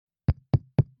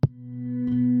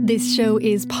This show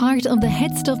is part of the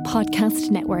Head Stuff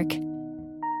Podcast Network.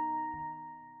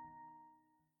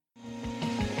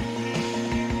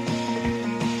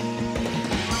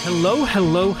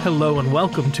 Hello, and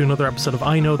welcome to another episode of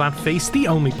I Know That Face, the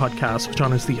only podcast which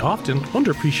honours the often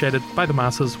underappreciated by the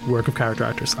masses work of character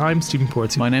actors. I'm Stephen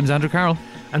Portsy. My name's Andrew Carroll.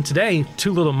 And today,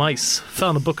 two little mice fell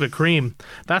in a bucket of cream.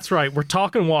 That's right, we're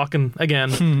talking Walken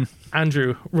again.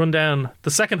 Andrew, run down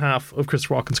the second half of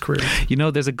Christopher Walken's career. You know,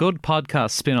 there's a good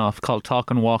podcast spin-off called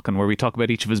Talkin' Walken where we talk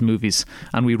about each of his movies,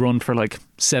 and we run for like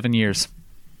 7 years.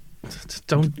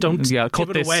 Don't cut give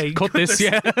it this away. Cut this,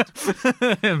 yeah.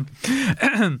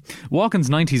 Walken's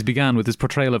 90s began with his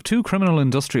portrayal of two criminal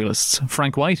industrialists,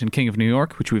 Frank White in King of New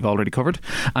York, which we've already covered,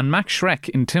 and Max Schreck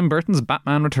in Tim Burton's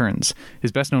Batman Returns.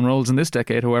 His best-known roles in this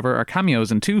decade, however, are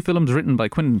cameos in two films written by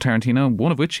Quentin Tarantino,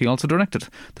 one of which he also directed.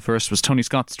 The first was Tony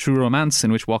Scott's True Romance,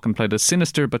 in which Walken played a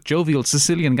sinister but jovial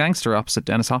Sicilian gangster opposite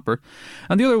Dennis Hopper,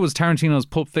 and the other was Tarantino's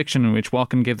Pulp Fiction, in which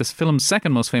Walken gave this film's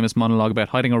second most famous monologue about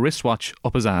hiding a wristwatch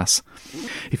up his ass.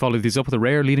 He followed these up with a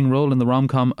rare leading role in the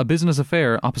rom-com A Business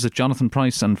Affair opposite Jonathan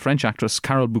Pryce and French actress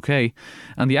Carole Bouquet,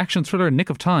 and the action thriller Nick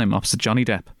of Time opposite Johnny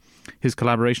Depp. His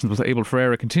collaborations with Abel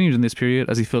Ferrara continued in this period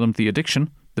as he filmed The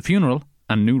Addiction, The Funeral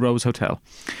and New Rose Hotel.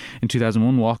 In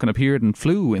 2001, Walken appeared and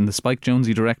flew in the Spike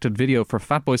Jonze-directed video for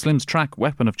Fatboy Slim's track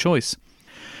Weapon of Choice.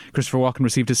 Christopher Walken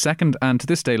received his second and, to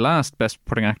this day, last Best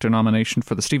Supporting Actor nomination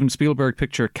for the Steven Spielberg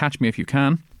picture Catch Me If You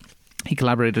Can. He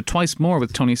collaborated twice more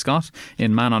with Tony Scott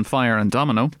in Man on Fire and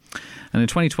Domino. And in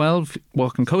 2012,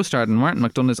 Walken co-starred in Martin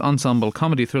McDonagh's ensemble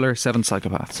comedy thriller Seven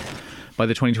Psychopaths. By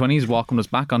the 2020s, Walken was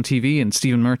back on TV in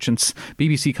Stephen Merchant's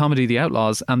BBC comedy The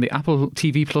Outlaws and the Apple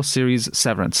TV Plus series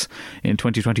Severance. In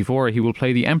 2024, he will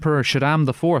play the Emperor Shaddam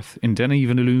IV in Denis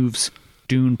Villeneuve's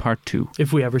Dune Part 2.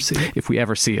 If we ever see it. If we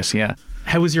ever see it, yeah.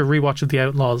 How was your rewatch of The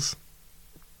Outlaws?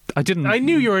 I didn't. I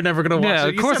knew you were never going to watch it. Yeah,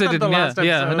 of course I didn't.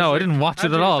 Yeah, no, I didn't watch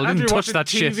it at all. I didn't touch that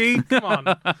shit. Come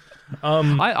on.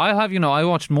 I have, I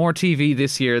watched more TV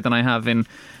this year than I have in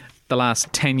the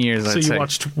last 10 years, I'd say. So you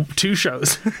watched two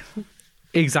shows?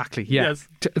 Exactly, yeah. Yes.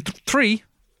 Three.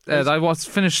 I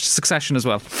finished Succession as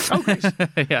well. Oh, great.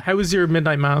 Yeah. How was your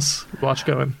Midnight Mass watch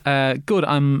going? Good.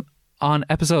 I'm on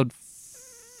episode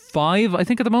 5, I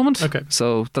think, at the moment. Okay.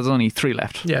 So there's only 3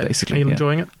 left, basically. Are you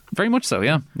enjoying it? Very much so,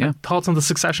 yeah. Thoughts on the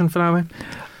Succession finale?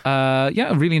 Yeah,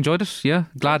 I really enjoyed it, yeah.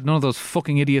 Glad none of those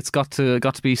fucking idiots got to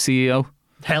be CEO.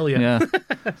 Hell yeah.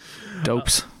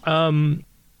 Dopes.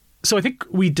 So I think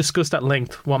we discussed at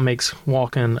length what makes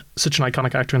Walken such an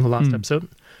iconic actor in the last episode.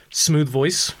 Smooth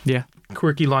voice. Yeah.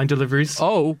 Quirky line deliveries.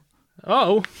 Oh.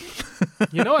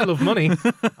 You know I love money.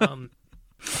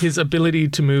 His ability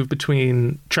to move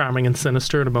between charming and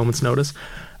sinister at a moment's notice.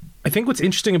 I think what's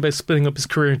interesting about splitting up his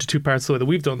career into two parts the way that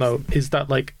we've done, though, is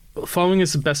that, like, following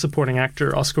his Best Supporting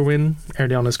Actor Oscar win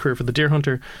early on in his career for The Deer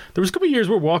Hunter, there was a couple of years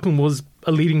where Walken was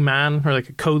a leading man or like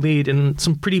a co-lead in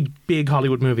some pretty big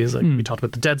Hollywood movies. Like we talked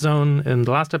about The Dead Zone in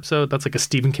the last episode. That's like a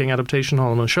Stephen King adaptation,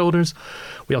 All on His Shoulders.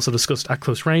 We also discussed At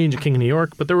Close Range and King of New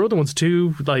York, but there were other ones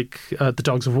too, like The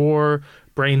Dogs of War,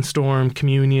 Brainstorm,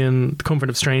 Communion, The Comfort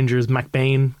of Strangers,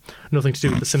 McBain. Nothing to do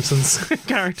with the Simpsons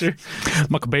character.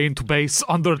 McBain to base,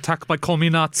 under attack by commie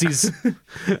Nazis.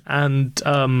 And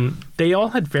they all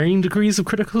had varying degrees of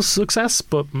critical success,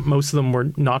 but most of them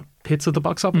were not hits at the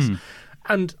box office.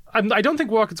 And I don't think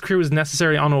Walken's career was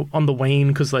necessarily on the wane,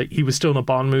 because like he was still in a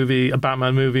Bond movie, a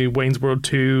Batman movie, Wayne's World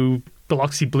 2,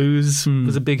 Biloxi Blues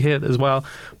was a big hit as well.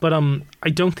 But I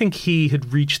don't think he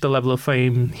had reached the level of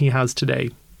fame he has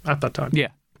today at that time. Yeah,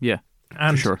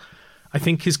 and for sure. I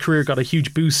think his career got a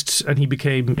huge boost and he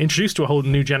became introduced to a whole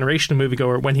new generation of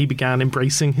moviegoer when he began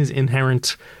embracing his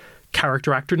inherent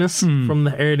character actorness from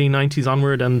the early 90s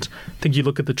onward. And I think you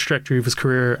look at the trajectory of his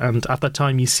career, and at that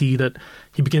time you see that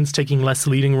he begins taking less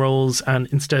leading roles and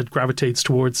instead gravitates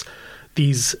towards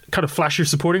these kind of flashier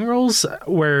supporting roles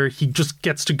where he just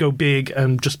gets to go big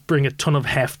and just bring a ton of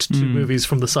heft to movies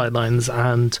from the sidelines.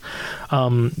 And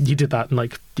he did that in,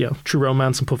 like, True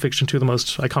Romance and Pulp Fiction, two of the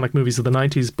most iconic movies of the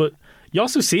 90s. But you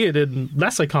also see it in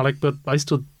less iconic, but I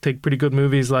still think pretty good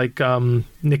movies like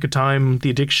Nick of Time,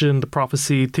 The Addiction, The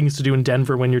Prophecy, Things to Do in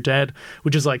Denver When You're Dead,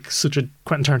 which is like such a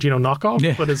Quentin Tarantino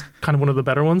knockoff, but is kind of one of the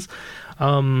better ones.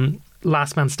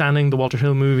 Last Man Standing, the Walter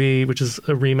Hill movie, which is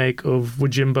a remake of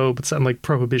Wojimbo, but set in like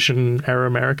Prohibition era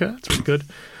America. It's pretty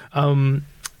good.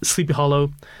 Sleepy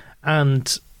Hollow.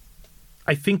 And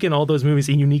I think in all those movies,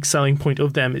 a unique selling point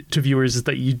of them to viewers is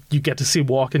that you get to see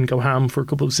Walken go ham for a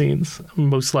couple of scenes,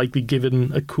 most likely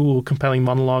given a cool, compelling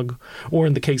monologue, or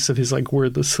in the case of his like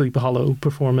Word the Sleepy Hollow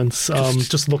performance,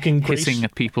 just looking great. Hissing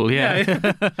at people,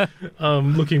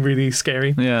 looking really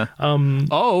scary. Yeah.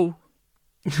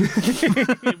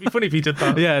 It'd be funny if he did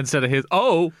that. Yeah, instead of his,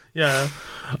 oh. Yeah.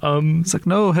 It's like,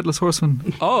 no, Headless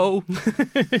Horseman. Oh.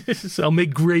 So I'll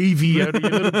make gravy out of you,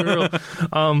 little girl.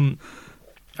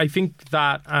 I think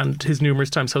that, and his numerous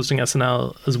times hosting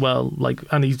SNL as well, like,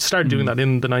 and he started doing that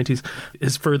in the 90s,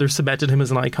 has further cemented him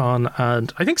as an icon,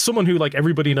 and I think someone who like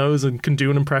everybody knows and can do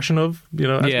an impression of, you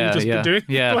know, as we've just been doing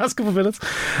the last couple of minutes.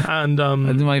 And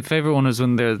my favourite one was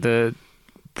when the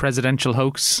presidential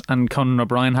hoax and Conan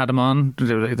O'Brien had him on.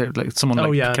 They're like someone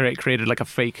created like a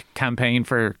fake campaign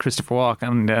for Christopher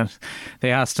Walken, and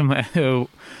they asked him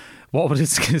what would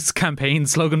his campaign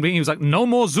slogan be. He was like, "No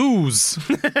more zoos."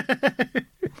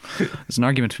 There's an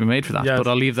argument to be made for that, but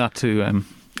I'll leave that to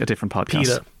a different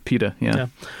podcast. PETA, yeah.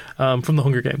 From the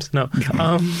Hunger Games. No.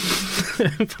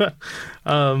 But,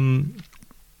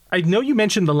 I know you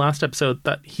mentioned the last episode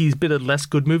that he's been at less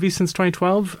good movies since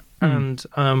 2012, and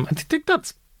I think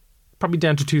that's probably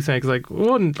down to two things. Like,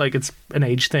 one, like it's an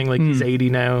age thing, like he's 80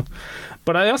 now,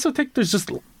 but I also think there's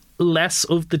just less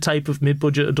of the type of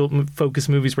mid-budget adult focused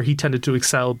movies where he tended to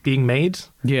excel being made.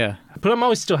 Yeah. But I'm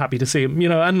always still happy to see him, you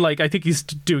know, and like I think he's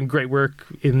doing great work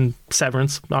in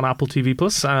Severance on Apple TV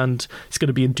Plus, and he's going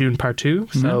to be in Dune Part 2,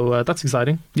 so that's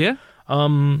exciting. Yeah.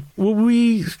 Will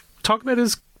we talk about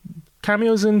his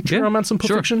cameos in True Romance and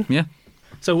Pulp Fiction? Yeah.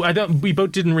 So we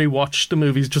both didn't rewatch the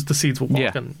movies, just the scenes with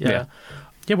Walken.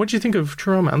 Yeah, what do you think of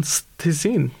True Romance, his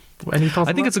scene? Any thoughts?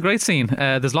 I think it's a great scene.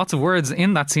 There's lots of words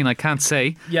in that scene I can't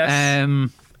say. Yes.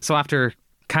 So after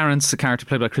Karen's, a character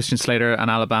played by Christian Slater,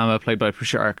 and Alabama, played by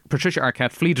Patricia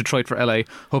Arquette, flee Detroit for LA,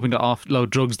 hoping to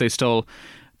offload drugs they stole,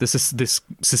 this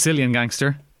Sicilian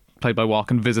gangster, played by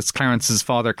Walken, visits Clarence's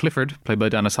father, Clifford, played by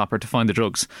Dennis Hopper, to find the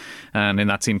drugs. And in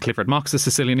that scene, Clifford mocks the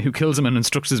Sicilian, who kills him and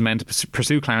instructs his men to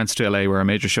pursue Clarence to LA, where a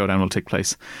major showdown will take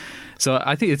place. So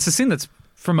I think it's a scene that's,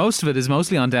 for most of it, is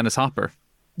mostly on Dennis Hopper.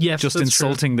 Yes, just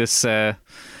insulting true.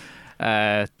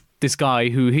 This guy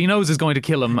who he knows is going to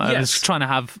kill him, and is trying to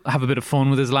have a bit of fun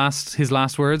with his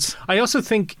last words. I also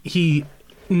think he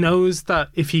knows that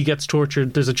if he gets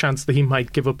tortured, there's a chance that he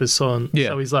might give up his son. Yeah.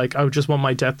 So he's like, I just want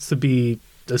my death to be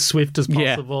as swift as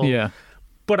possible. Yeah.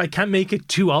 But I can't make it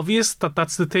too obvious that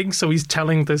that's the thing. So he's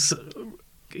telling this,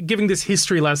 giving this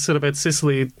history lesson about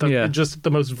Sicily in just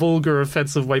the most vulgar,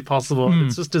 offensive way possible.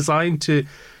 It's just designed to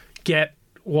get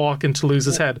Walken to lose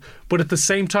his head, but at the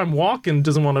same time Walken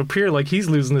doesn't want to appear like he's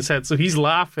losing his head, so he's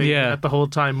laughing at the whole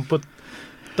time. But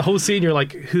the whole scene, you're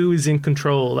like, who is in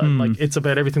control? And like, it's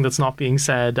about everything that's not being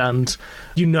said, and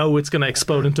you know it's going to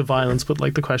explode into violence, but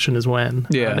like the question is when.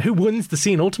 And who wins the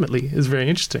scene ultimately is very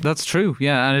interesting. That's true.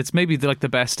 And it's maybe the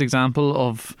best example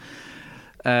of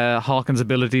Hawken's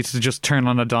ability to just turn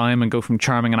on a dime and go from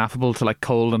charming and affable to like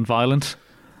cold and violent.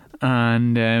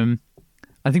 And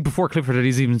I think before Clifford had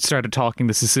even started talking,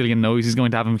 the Sicilian knows he's going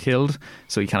to have him killed,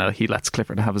 so he lets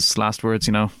Clifford have his last words,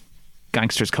 you know,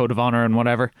 gangster's code of honour and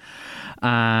whatever,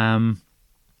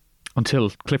 until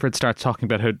Clifford starts talking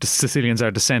about how the Sicilians are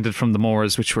descended from the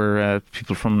Moors, which were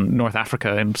people from North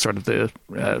Africa in sort of the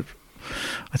I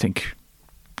think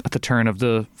at the turn of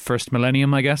the first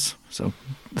millennium, I guess, so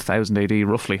 1000 AD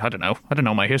roughly. I don't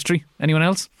know my history. Anyone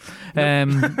else?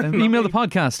 Email the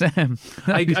podcast.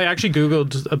 I actually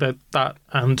googled about that,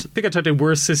 and I think I typed in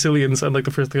worst Sicilians, and like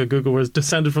the first thing I googled was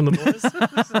descended from the Moors.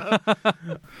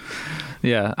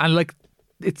 Yeah, and like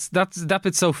that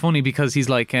bit's so funny because he's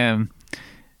like, you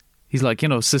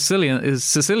know,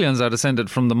 Sicilians are descended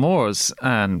from the Moors,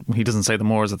 and he doesn't say the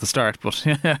Moors at the start, but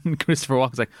Christopher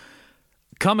Walken's like,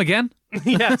 come again?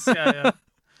 Yes, yeah.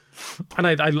 And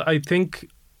I think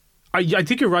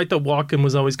you're right that Walken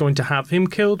was always going to have him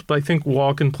killed, but I think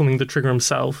Walken pulling the trigger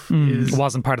himself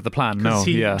wasn't part of the plan. No,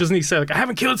 doesn't he say like, I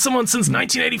haven't killed someone since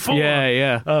 1984?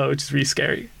 Yeah. Oh, which is really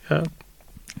scary. Yeah.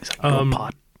 He's like, goat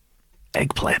pot,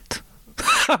 eggplant.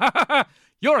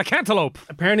 You're a cantaloupe.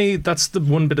 Apparently, that's the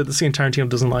one bit of the scene Tarantino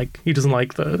doesn't like. He doesn't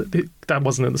like that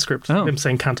wasn't in the script. Him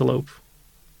saying cantaloupe.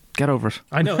 Get over it.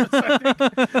 I know.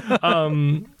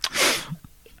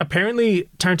 Apparently,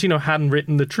 Tarantino hadn't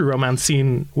written the True Romance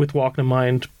scene with Walken in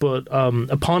mind, but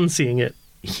upon seeing it,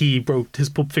 he wrote his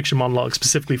Pulp Fiction monologue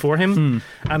specifically for him.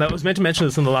 And I was meant to mention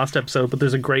this in the last episode, but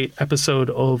there's a great episode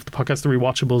of the podcast The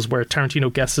Rewatchables where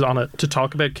Tarantino guested on it to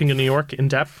talk about King of New York in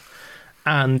depth.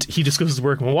 And he discusses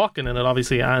working with Walken in it,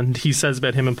 obviously, and he says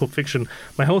about him in Pulp Fiction,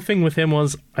 my whole thing with him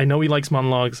was, I know he likes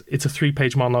monologues, it's a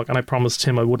 3-page monologue, and I promised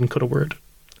him I wouldn't cut a word.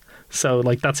 So,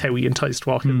 like, that's how he enticed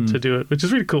Walken to do it, which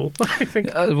is really cool, I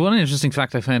think. One interesting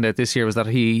fact I found out this year was that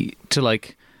to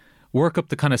work up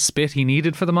the kind of spit he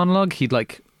needed for the monologue, he'd,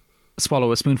 like,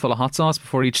 swallow a spoonful of hot sauce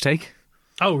before each take.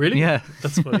 Oh, really? Yeah.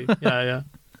 That's funny. Yeah.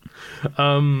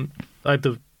 I have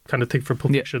the kind of thing for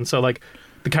Pulp Fiction. So, like,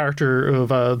 the character of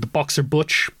the boxer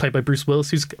Butch, played by Bruce Willis,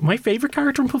 who's my favourite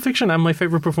character in Pulp Fiction and my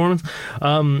favourite performance.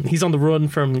 He's on the run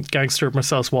from gangster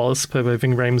Marcellus Wallace, played by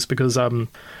Ving Rhames, because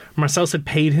Marcellus had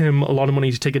paid him a lot of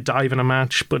money to take a dive in a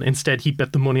match, but instead he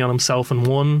bet the money on himself and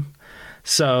won.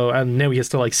 So, and now he has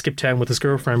to like skip town with his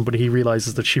girlfriend, but he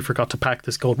realizes that she forgot to pack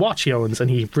this gold watch he owns,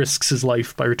 and he risks his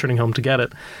life by returning home to get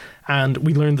it. And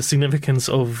we learn the significance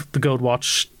of the gold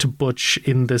watch to Butch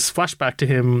in this flashback to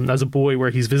him as a boy,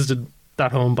 where he's visited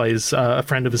that home by his a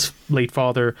friend of his late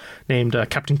father named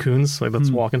Captain Coons, like that's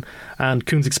Walken. And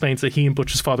Coons explains that he and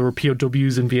Butch's father were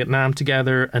POWs in Vietnam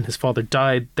together, and his father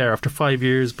died there after 5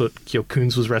 years, but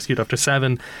Coons was rescued after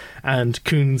 7. And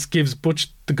Coons gives Butch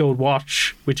the gold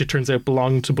watch, which it turns out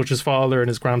belonged to Butch's father and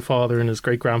his grandfather and his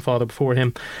great-grandfather before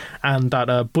him. And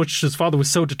that Butch's father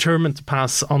was so determined to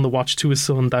pass on the watch to his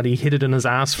son that he hid it in his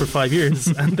ass for 5 years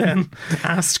and then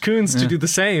asked Coons to do the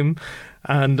same.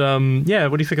 And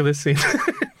what do you think of this scene?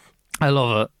 I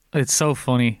love it. It's so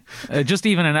funny. Just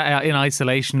even in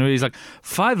isolation, where he's like,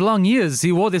 5 long years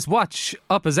he wore this watch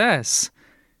up his ass.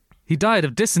 He died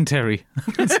of dysentery.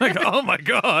 It's like, oh my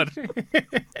God.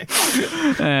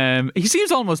 He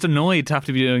seems almost annoyed to have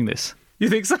to be doing this. You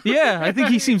think so? Yeah, I think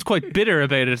he seems quite bitter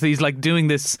about it. He's like doing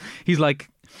this. He's like,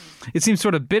 it seems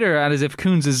sort of bitter, as if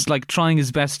Coons is like trying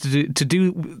his best to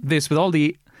do this with all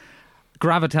the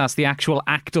gravitas the actual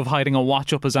act of hiding a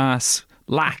watch up his ass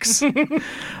lacks,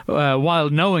 while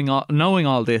knowing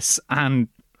all this. And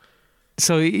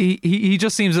so he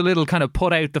just seems a little kind of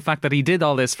put out the fact that he did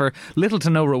all this for little to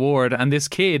no reward, and this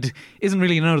kid isn't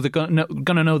really going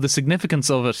to know the significance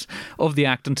of the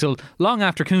act until long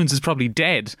after Coons is probably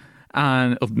dead,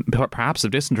 and perhaps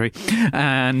of dysentery,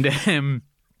 and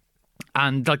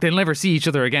like they'll never see each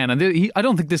other again. And I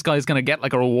don't think this guy's going to get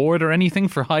like a reward or anything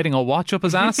for hiding a watch up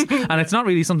his ass. And it's not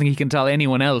really something he can tell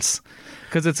anyone else,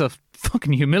 because it's a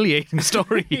fucking humiliating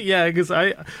story. Yeah, because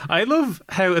I love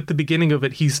how at the beginning of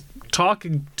it he's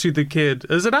talking to the kid.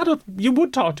 As an adult, you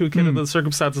would talk to a kid in the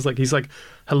circumstances. Like he's like,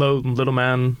 "Hello, little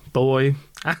man, boy."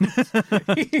 And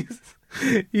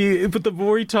but the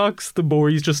more he talks, the more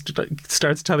he just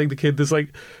starts telling the kid this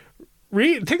like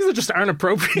things that just aren't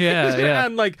appropriate. Yeah.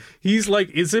 And like he's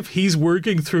like as if he's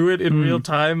working through it in real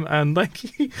time, and like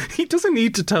he doesn't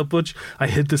need to tell Butch, I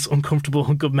hid this uncomfortable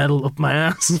hunk of metal up my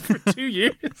ass for 2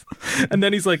 years. And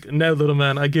then he's like, now little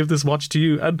man, I give this watch to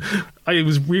you. And I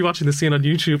was rewatching the scene on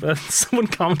YouTube, and someone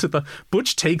commented that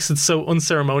Butch takes it so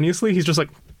unceremoniously. He's just like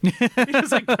he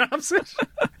just like grabs it.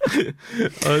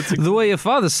 The way your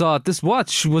father saw it, this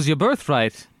watch was your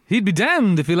birthright. He'd be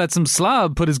damned if he let some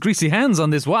slob put his greasy hands on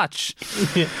this watch.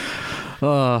 Yeah.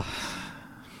 Oh,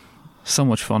 so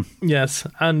much fun. Yes.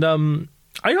 And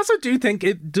I also do think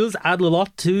it does add a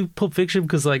lot to Pulp Fiction,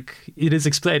 because like it is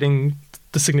explaining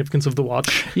the significance of the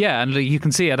watch. Yeah, and you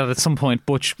can see it at some point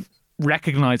Butch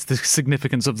recognised the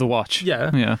significance of the watch.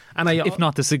 Yeah. And if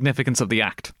not the significance of the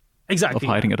act. Exactly.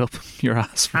 Of hiding it up your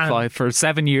ass for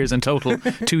 7 years in total.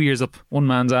 2 years up one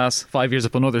man's ass, 5 years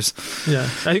up another's. Yeah, I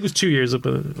think it was 2 years up.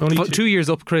 Only 2 years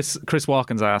up Chris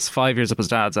Walken's ass, 5 years up his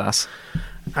dad's ass.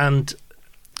 And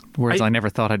words I never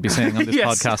thought I'd be saying on this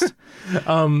podcast.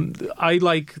 I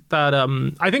like that.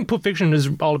 I think Pulp Fiction is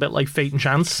all about like fate and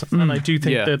chance, and I do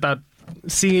think that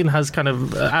scene has kind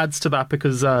of adds to that,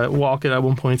 because Walken at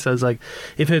one point says like,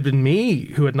 if it had been me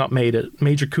who had not made it,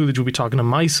 Major Coolidge would be talking to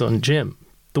my son Jim.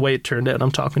 The way it turned out,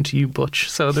 I'm talking to you, Butch.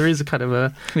 So there is a kind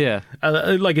of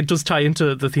like it does tie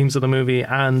into the themes of the movie.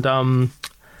 And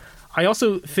I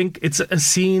also think it's a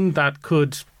scene that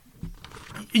could,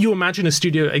 you imagine a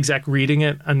studio exec reading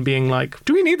it and being like,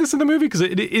 do we need this in the movie? Because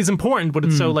it is important, but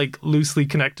it's so like loosely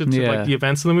connected to like the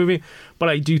events of the movie. But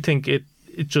I do think it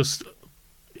just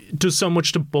does so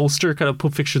much to bolster kind of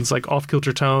Pulp Fiction's like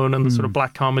off-kilter tone and the sort of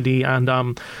black comedy. And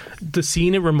the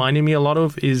scene it reminded me a lot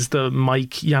of is the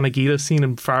Mike Yanagita scene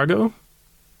in Fargo.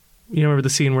 You remember the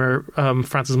scene where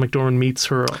Frances McDormand meets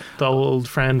the old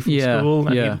friend from school,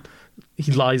 and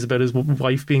he lies about his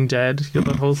wife being dead. You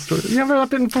know that whole story. You remember that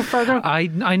bit in Fargo?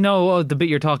 I know the bit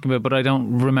you're talking about, but I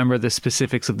don't remember the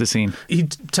specifics of the scene. He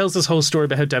tells this whole story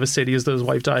about how devastated he is that his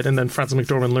wife died, and then Frances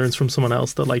McDormand learns from someone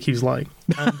else that like he was lying,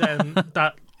 and then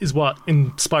that is what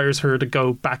inspires her to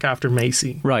go back after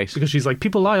Macy. Right. Because she's like,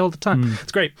 people lie all the time.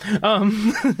 It's great.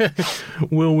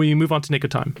 Will we move on to Nick of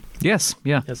Time? Yes,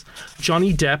 yeah. Yes.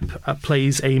 Johnny Depp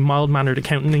plays a mild-mannered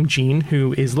accountant named Gene,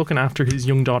 who is looking after his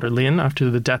young daughter Lynn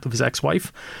after the death of his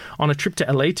ex-wife. On a trip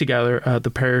to LA together, the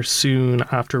pair soon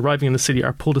after arriving in the city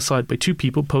are pulled aside by two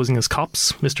people posing as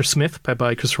cops, Mr. Smith, played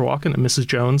by Christopher Walken, and Mrs.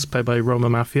 Jones, played by Roma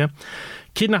Mafia.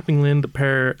 Kidnapping Lynn, the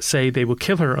pair say they will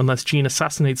kill her unless Gene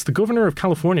assassinates the governor of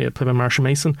California, played by Marsha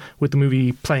Mason, with the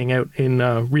movie playing out in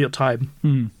real time.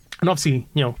 And obviously,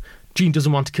 Gene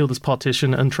doesn't want to kill this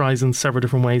politician and tries in several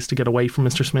different ways to get away from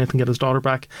Mr. Smith and get his daughter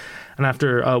back. And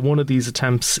after one of these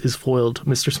attempts is foiled,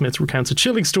 Mr. Smith recounts a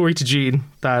chilling story to Gene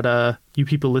that you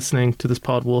people listening to this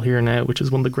pod will hear now, which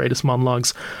is one of the greatest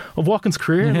monologues of Walken's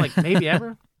career, like maybe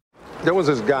ever. There was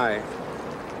this guy,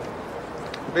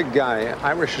 big guy,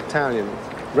 Irish Italian,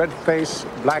 red face,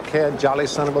 black hair, jolly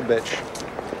son of a bitch.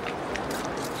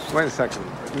 Wait a second.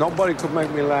 Nobody could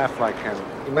make me laugh like him.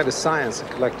 He made a science of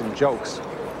collecting jokes.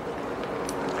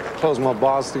 Closed my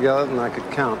bars together and I could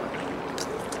count.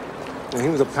 And he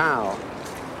was a pal.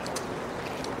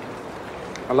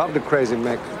 I loved the crazy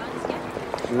Mick.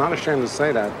 I'm not ashamed to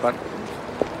say that, but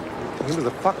he was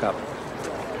a fuck-up.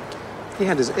 He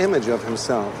had this image of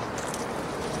himself.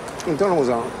 He thought it was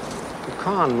a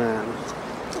con man.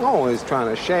 Always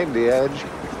trying to shave the edge.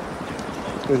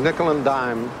 He was nickel and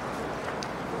dime.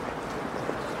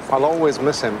 I'll always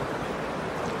miss him.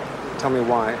 Tell me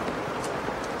why.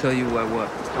 Tell you why what?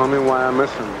 Tell me why I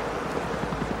miss him.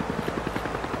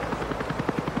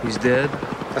 He's dead?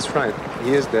 That's right.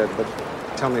 He is dead, but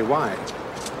tell me why.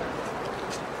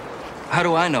 How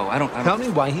do I know? I don't... Tell me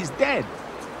why he's dead.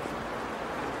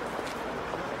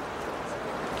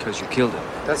 Because you killed him.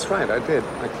 That's right, I did.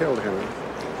 I killed him.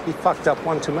 He fucked up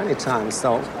one too many times,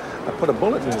 so I put a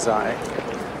bullet in his eye.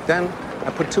 Then I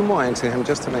put 2 more into him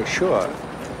just to make sure.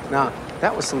 Now,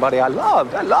 that was somebody I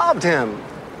loved. I loved him.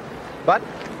 But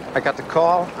I got the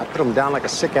call. I put him down like a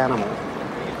sick animal.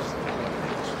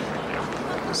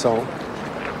 So,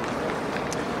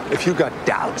 if you got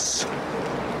doubts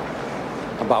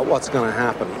about what's going to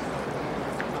happen,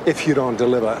 if you don't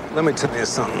deliver, let me tell you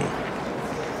something.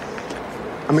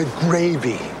 I made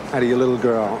gravy out of your little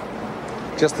girl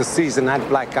just to season that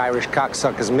black Irish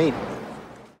cocksucker's meat.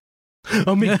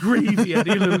 I'll make gravy out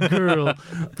of your little girl.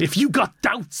 If you got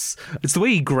doubts. It's the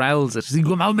way he growls it. He's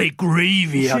going, I'll make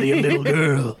gravy out of your little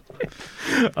girl.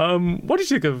 What did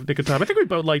you think of Nick of Time? I think we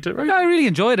both liked it, right? Yeah, I really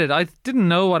enjoyed it. I didn't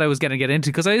know what I was going to get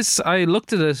into because I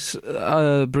looked at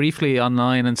it briefly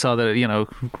online and saw that,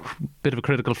 bit of a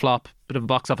critical flop, bit of a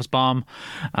box office bomb.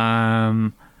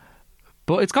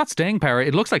 But it's got staying power.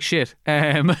 It looks like shit.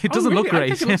 It doesn't look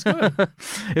great. I think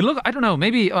it looks good. I don't know.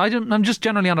 Maybe I'm just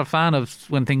generally not a fan of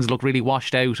when things look really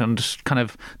washed out and kind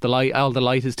of all the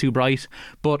light is too bright.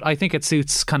 But I think it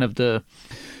suits kind of the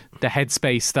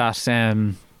headspace that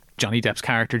Johnny Depp's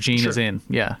character Gene is in.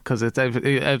 Yeah, because it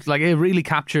really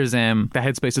captures the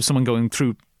headspace of someone going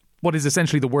through what is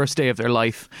essentially the worst day of their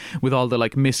life, with all the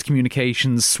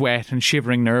miscommunications, sweat and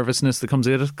shivering nervousness that comes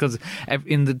with it. Because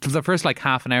in the first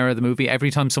half an hour of the movie, every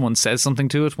time someone says something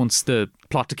to it, once the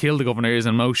plot to kill the governor is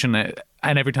in motion, and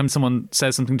every time someone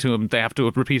says something to him, they have to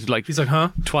repeat it he's like, huh?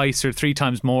 twice or 3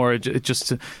 times more,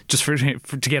 just for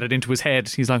to get it into his head.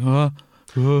 He's like, huh?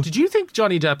 Did you think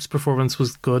Johnny Depp's performance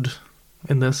was good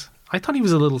in this? I thought he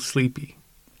was a little sleepy.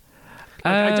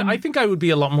 I think I would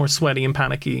be a lot more sweaty and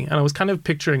panicky, and I was kind of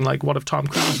picturing what if Tom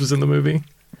Cruise was in the movie?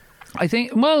 I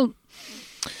think, well,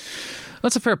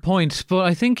 that's a fair point, but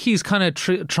I think he's kind of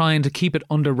trying to keep it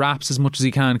under wraps as much as he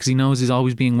can because he knows he's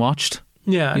always being watched.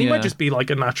 Yeah, and he might just be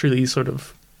a naturally sort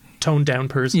of toned down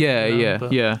person.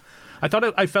 Yeah. I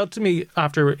thought I felt to me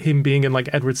after him being in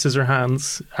Edward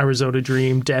Scissorhands, Arizona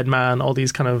Dream, Dead Man, all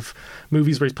these kind of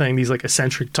movies where he's playing these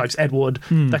eccentric types, Ed Wood,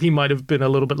 that he might have been a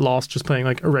little bit lost just playing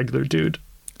a regular dude.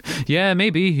 Yeah,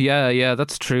 maybe. Yeah,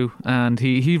 that's true. And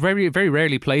he very, very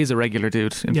rarely plays a regular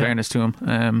dude, in fairness to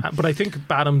him. But I think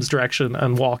Badham's direction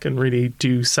and Walken really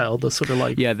do sell the sort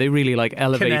of yeah, they really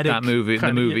elevate that movie.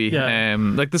 The movie. Yeah.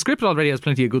 The script already has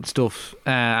plenty of good stuff,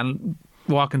 and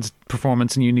Walken's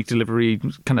performance and unique delivery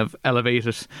kind of elevate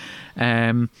it.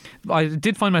 I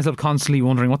did find myself constantly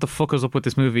wondering what the fuck is up with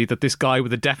this movie, that this guy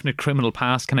with a definite criminal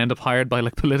past can end up hired by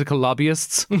political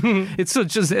lobbyists. It's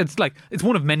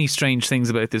one of many strange things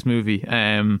about this movie.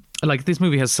 This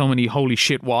movie has so many holy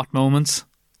shit what moments.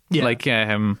 Yeah.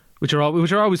 Which are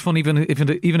always fun, even if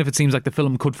it seems like the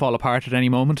film could fall apart at any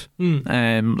moment.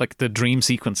 Like the dream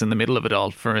sequence in the middle of it all,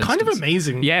 for instance. Kind of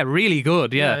amazing. Yeah, really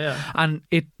good. Yeah. And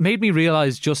it made me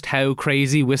realise just how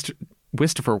crazy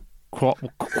Christopher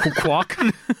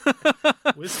Walken.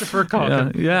 Christopher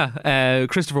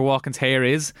Walken's hair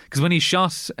is, because when he's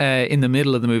shot in the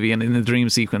middle of the movie and in the dream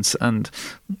sequence, and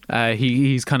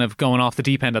he's kind of going off the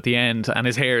deep end at the end, and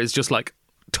his hair is just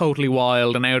totally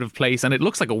wild and out of place, and it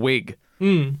looks like a wig.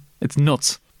 It's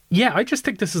nuts. Yeah, I just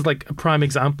think this is a prime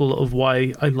example of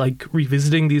why I like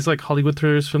revisiting these Hollywood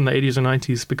thrillers from the 80s or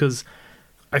 90s, because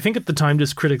I think at the time,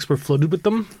 just critics were flooded with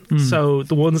them. So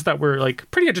the ones that were like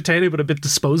pretty entertaining but a bit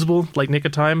disposable, like Nick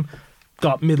of Time,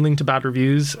 got middling to bad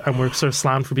reviews and were sort of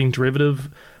slammed for being derivative.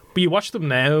 But you watch them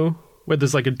now, where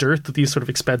there's like a dearth of these sort of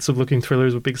expensive looking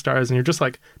thrillers with big stars, and you're just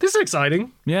like, this is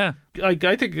exciting. Yeah. Like,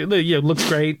 I think it looks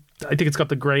great. I think it's got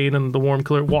the grain and the warm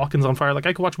colour. Walken's on fire. Like,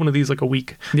 I could watch one of these like a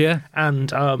week. Yeah.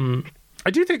 And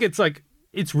I do think it's like,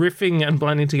 it's riffing and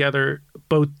blending together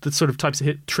both the sort of types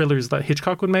of thrillers that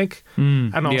Hitchcock would make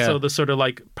and also the sort of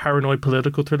like paranoid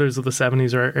political thrillers of the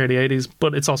 70s or early 80s,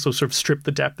 but it's also sort of stripped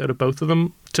the depth out of both of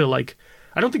them to like,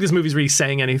 I don't think this movie's really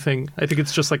saying anything. I think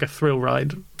it's just like a thrill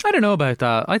ride. I don't know about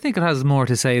that. I think it has more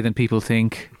to say than people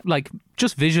think. Like,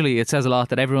 just visually, it says a lot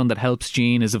that everyone that helps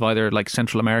Jean is of either like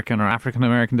Central American or African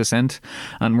American descent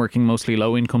and working mostly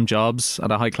low-income jobs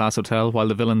at a high-class hotel, while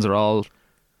the villains are all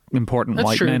important That's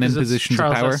white true, men in 'cause it's positions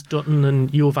Charles of power. S. Dutton and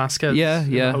Yul Vasquez in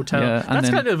the hotel. Yeah. And That's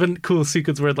then, kind of a cool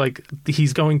sequence where like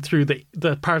he's going through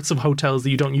the parts of hotels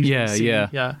that you don't usually see.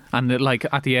 Yeah. And like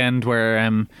at the end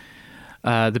where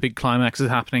the big climax is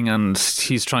happening and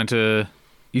he's trying to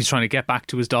get back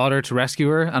to his daughter to rescue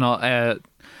her, and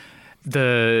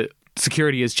the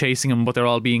security is chasing him, but they're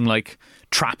all being like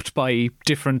trapped by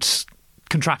different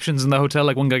contraptions in the hotel.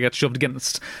 Like one guy gets shoved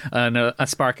against a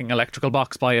sparking electrical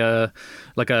box by a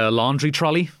laundry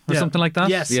trolley or something like that.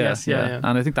 Yes. And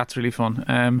I think that's really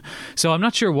fun. So I'm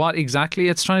not sure what exactly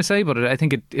it's trying to say, but I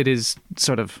think it is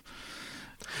sort of.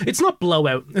 It's not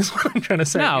blowout, is what I'm trying to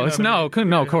say. No, it's no,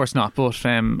 of course not. But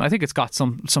I think it's got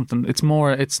something. It's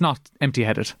more. It's not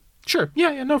empty-headed. Sure.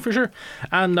 Yeah. No, for sure.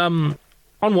 And on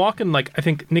Walken, like I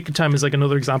think Nick of Time is like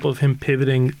another example of him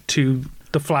pivoting to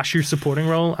the flashier supporting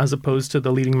role as opposed to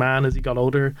the leading man as he got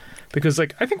older, because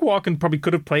like I think Walken probably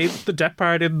could have played the Depp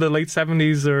part in the late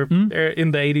 70s or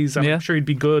in the 80s, and I'm sure he'd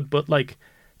be good, but like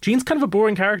Gene's kind of a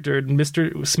boring character, and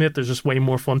Mr. Smith, there's just way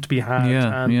more fun to be had.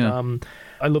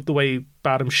 I love the way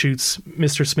Badham shoots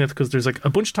Mr. Smith, because there's like a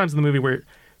bunch of times in the movie where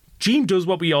Gene does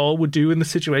what we all would do in the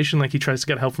situation, like he tries to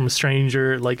get help from a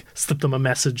stranger, like slip them a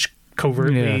message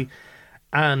covertly.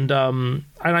 And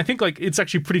I think like it's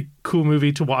actually a pretty cool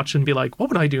movie to watch and be like, what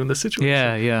would I do in this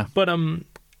situation? Yeah. But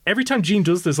every time Gene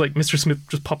does this, like Mr. Smith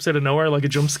just pops out of nowhere like a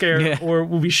jump scare, or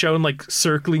will be shown like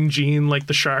circling Gene like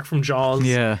the shark from Jaws.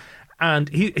 Yeah. And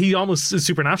he almost is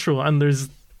supernatural, and there's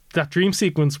that dream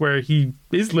sequence where he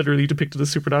is literally depicted as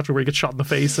supernatural, where he gets shot in the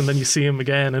face and then you see him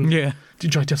again, and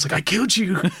Johnny Depp's like, I killed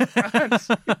you.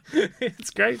 It's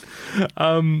great.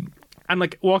 And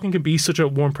like Walken can be such a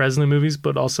warm presence in movies,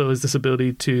 but also has this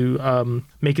ability to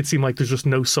make it seem like there's just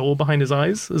no soul behind his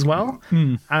eyes as well.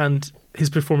 And his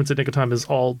performance at Nick of Time is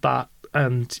all that.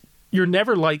 And you're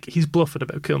never like, he's bluffing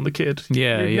about killing the kid.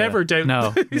 You're never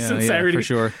doubt his sincerity. For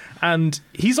sure. And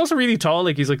he's also really tall,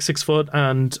 like he's like 6 foot,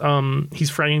 and he's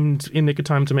framed in Nick of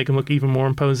Time to make him look even more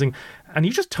imposing. And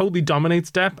he just totally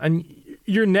dominates Depp. And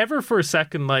you're never for a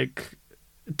second like,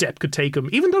 Depp could take him,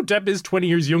 even though Depp is 20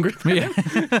 years younger than him,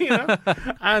 you know?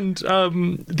 And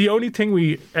the only thing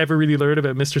we ever really learned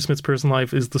about Mr. Smith's personal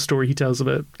life is the story he tells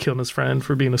about killing his friend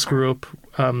for being a screw-up,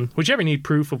 which you ever need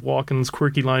proof of Walken's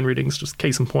quirky line readings, just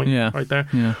case in point right there.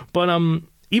 But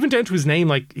even down to his name,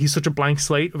 like he's such a blank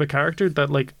slate of a character that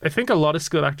like I think a lot of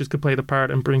skilled actors could play the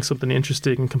part and bring something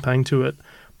interesting and compelling to it,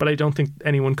 but I don't think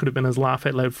anyone could have been as laugh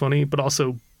out loud funny, but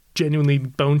also genuinely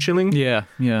bone chilling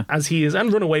as he is,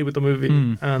 and run away with the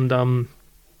movie. And I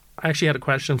actually had a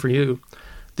question for you.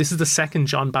 This is the second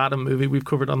John Badham movie we've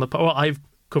covered on the I've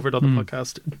covered on the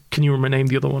podcast. Can you name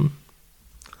the other one?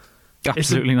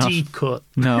 Absolutely it's a not. deep cut.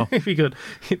 No. If you could.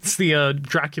 It's the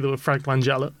Dracula with Frank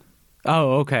Langella.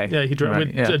 Oh, okay. Yeah, he drew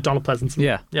with Donald Pleasence.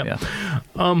 Yeah.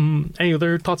 Any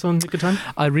other thoughts on Nick of Time?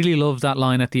 I really love that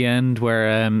line at the end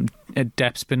where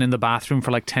Depp's been in the bathroom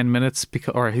for like 10 minutes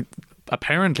he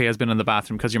apparently has been in the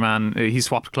bathroom because your man, he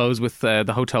swapped clothes with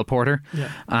the hotel porter.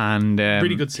 And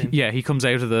really good scene. Yeah, he comes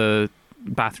out of the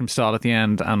bathroom stall at the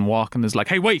end, and Walken is like,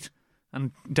 hey, wait.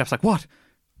 And Depp's like, what?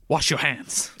 Wash your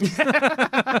hands.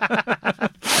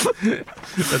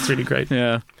 That's really great.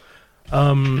 Yeah.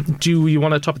 Do you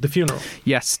want to talk at the funeral?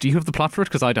 Yes. Do you have the plot for it?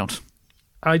 Because I don't.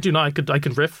 I do not. I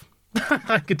could riff.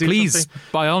 I could do Please, something.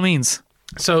 by all means.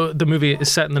 So the movie is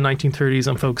set in the 1930s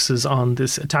and focuses on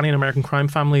this Italian-American crime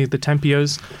family, the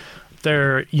Tempios.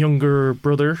 Their younger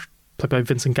brother, played by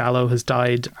Vincent Gallo, has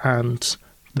died and...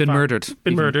 Been murdered.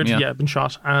 Been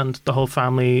shot. And the whole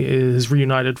family is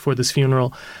reunited for this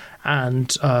funeral.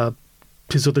 And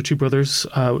his other two brothers,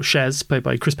 Shez, played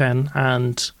by Chris Penn,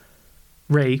 and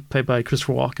Ray, played by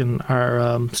Christopher Walken,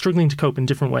 are struggling to cope in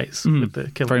different ways with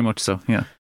the killing. Very much so, yeah.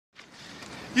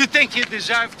 You think you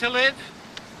deserve to live?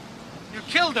 You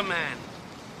killed a man.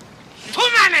 2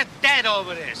 men are dead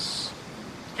over this.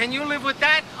 Can you live with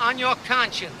that on your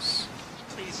conscience?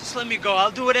 Please, just let me go.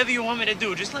 I'll do whatever you want me to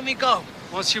do. Just let me go.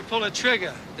 Once you pull a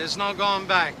trigger, there's no going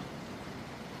back.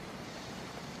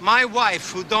 My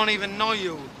wife, who don't even know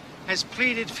you, has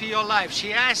pleaded for your life.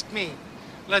 She asked me,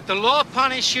 let the law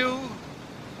punish you,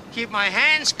 keep my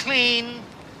hands clean.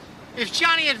 If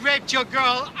Johnny had raped your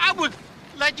girl, I would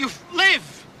let you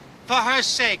live for her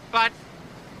sake, but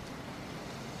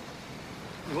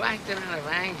you acted out of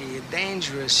anger. You're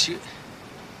dangerous. You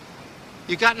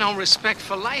got no respect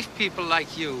for life. People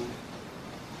like you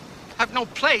have no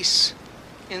place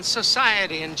in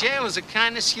society, and jail is a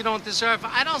kindness you don't deserve.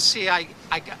 I don't see I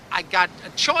got a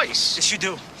choice. Yes, you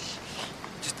do.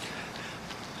 Just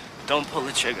don't pull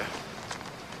the trigger.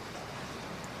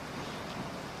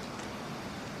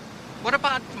 What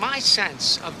about my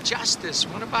sense of justice?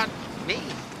 What about me?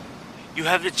 You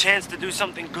have the chance to do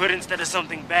something good instead of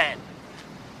something bad.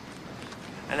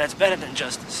 And that's better than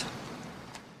justice.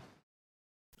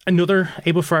 Another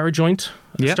Abel Ferrara joint,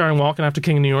 Yeah. starring Walken after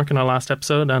King of New York in our last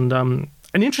episode, and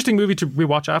an interesting movie to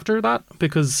rewatch after that,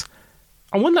 because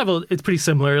on one level it's pretty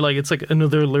similar. Like, it's like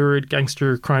another lurid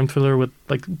gangster crime thriller with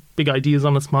like big ideas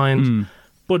on its mind,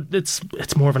 but it's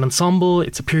more of an ensemble.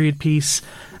 It's a period piece,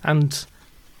 and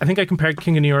I think I compared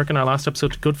King of New York in our last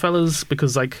episode to Goodfellas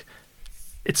because like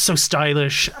it's so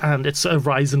stylish and it's a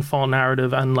rise and fall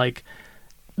narrative, and like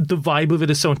the vibe of it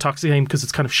is so intoxicating because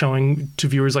it's kind of showing to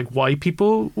viewers like why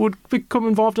people would become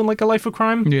involved in like a life of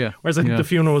crime. Yeah. Whereas I think The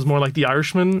Funeral was more like The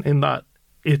Irishman in that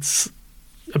it's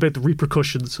about the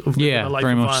repercussions of Yeah, a life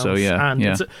very of much violence. so, yeah, And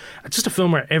yeah. it's just a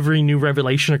film where every new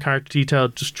revelation or character detail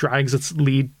just drags its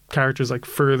lead characters like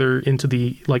further into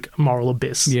the like moral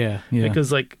abyss. Yeah, yeah.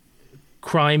 Because like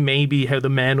crime may be how the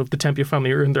men of the Tempio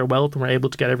family earned their wealth and were able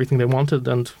to get everything they wanted,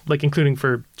 and like including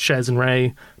for Shez and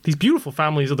Ray, these beautiful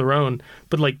families of their own,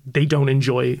 but like they don't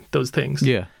enjoy those things.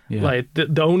 Yeah, yeah. Like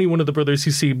the only one of the brothers who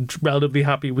seemed relatively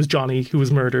happy was Johnny, who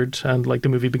was murdered, and like the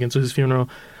movie begins with his funeral.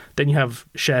 Then you have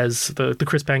Shez, the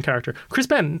Chris Penn character. Chris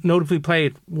Penn notably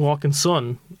played Walken's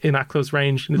son in At Close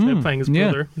Range, and is now playing his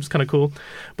brother, which is kind of cool.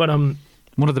 But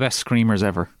one of the best screamers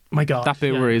ever. my God, That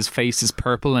bit where his face is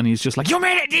purple and he's just like, "You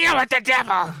made a deal with the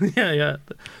devil." yeah.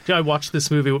 I watched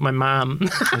this movie with my mom.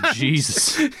 Oh,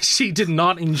 Jesus. She did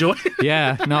not enjoy it.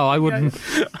 Yeah, no, I wouldn't.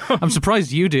 I'm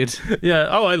surprised you did. Yeah.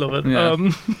 Oh, I love it. Yeah.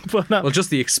 But Well, just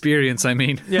the experience, I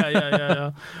mean.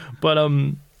 yeah. But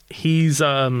he's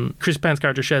Chris Penn's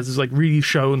character Shez is like really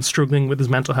shown struggling with his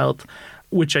mental health,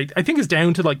 which I think is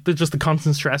down to like just the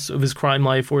constant stress of his crime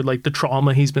life, or like the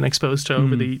trauma he's been exposed to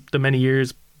over the many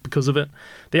years because of it.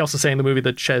 They also say in the movie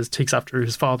that Shez takes after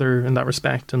his father in that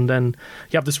respect. And then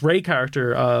you have this Ray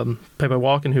character, played by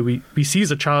Walken, who we see as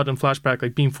a child in flashback,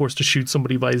 like being forced to shoot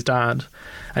somebody by his dad.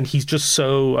 And he's just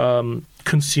so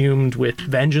consumed with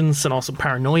vengeance and also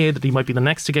paranoia that he might be the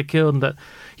next to get killed, and that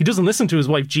he doesn't listen to his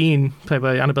wife Jean, played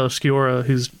by Annabelle Sciorra,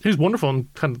 who's wonderful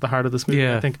and kind of the heart of this movie.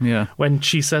 Yeah, I think. yeah. When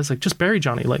she says like, just bury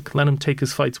Johnny, like let him take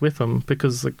his fights with him,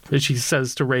 because like as she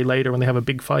says to Ray later when they have a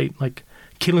big fight, like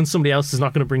killing somebody else is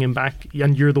not going to bring him back,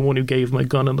 and you're the one who gave him a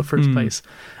gun in the first place.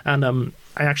 And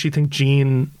I actually think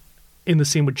Jean, in the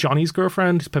scene with Johnny's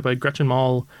girlfriend, who's played by Gretchen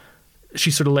Mol,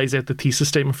 she sort of lays out the thesis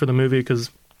statement for the movie,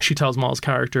 because she tells Mol's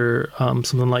character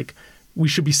something like, we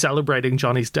should be celebrating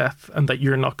Johnny's death and that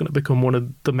you're not going to become one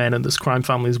of the men in this crime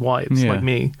family's wives like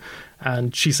me.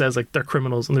 And she says like they're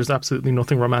criminals and there's absolutely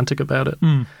nothing romantic about it.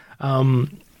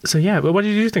 So yeah, but what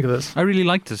did you think of this? I really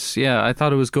liked it. Yeah, I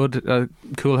thought it was good.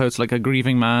 Cool how it's like a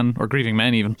grieving man, or grieving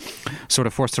men even, sort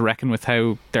of forced to reckon with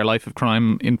how their life of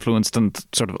crime influenced and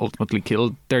sort of ultimately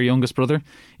killed their youngest brother,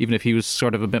 even if he was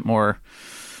sort of a bit more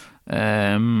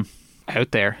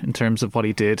out there in terms of what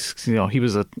he did. You know, he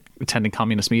was attending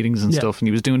communist meetings and stuff, and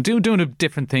he was doing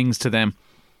different things to them.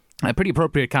 Pretty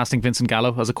appropriate casting Vincent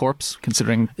Gallo as a corpse,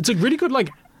 considering it's a really good like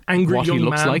angry what he young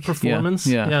looks man like. performance.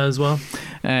 Yeah. As well.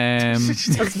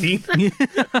 That's neat.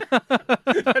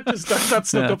 that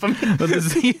stuck up on me. But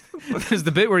there's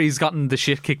the bit where he's gotten the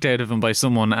shit kicked out of him by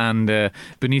someone, and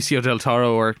Benicio del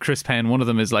Toro or Chris Penn, one of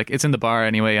them, is like, it's in the bar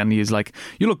anyway, and he's like,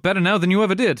 "You look better now than you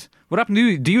ever did. What happened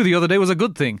to you the other day was a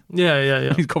good thing."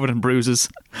 Yeah. He's covered in bruises.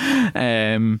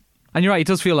 And you're right, it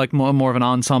does feel like more of an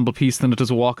ensemble piece than it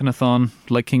does a Walken-a-thon,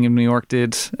 like King of New York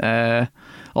did.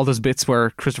 All those bits where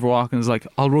Christopher Walken is like,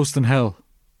 "I'll roast in hell,"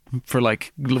 for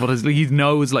like what is, he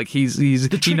knows, like he knows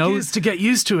is to get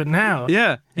used to it now.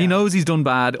 Yeah, he knows he's done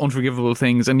bad, unforgivable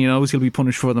things, and he knows he'll be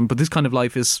punished for them. But this kind of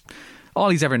life is all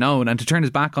he's ever known, and to turn his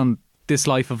back on this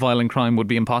life of violent crime would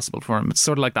be impossible for him. It's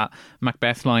sort of like that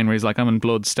Macbeth line where he's like, "I'm in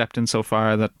blood, stepped in so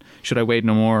far that should I wade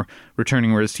no more,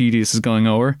 returning where his tedious is going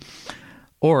over."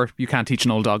 Or you can't teach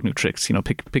an old dog new tricks. You know,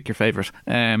 pick your favourite.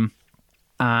 And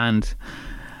And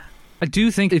I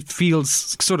do think it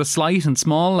feels sort of slight and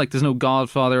small, like there's no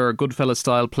Godfather or Goodfellas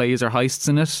style plays or heists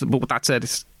in it. But with that said,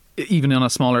 even on a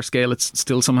smaller scale, it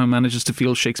still somehow manages to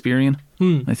feel Shakespearean.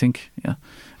 I think, yeah,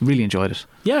 really enjoyed it.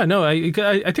 Yeah, no, I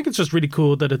think it's just really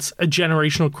cool that it's a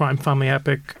generational crime family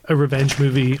epic, a revenge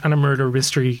movie, and a murder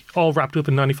mystery all wrapped up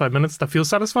in 95 minutes. That feels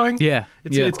satisfying. Yeah,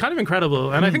 it's kind of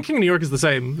incredible, and I think King of New York is the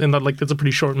same in that like it's a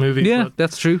pretty short movie. Yeah,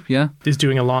 that's true. Yeah, is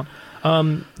doing a lot.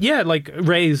 Like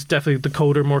Ray is definitely the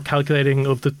colder, more calculating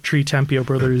of the three Tempio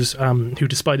brothers, who,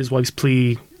 despite his wife's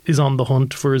plea, is on the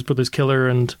hunt for his brother's killer.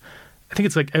 And I think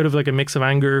it's like out of like a mix of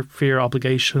anger, fear,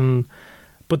 obligation,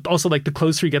 but also like the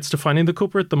closer he gets to finding the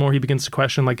culprit, the more he begins to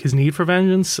question like his need for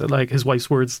vengeance. Like his wife's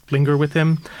words linger with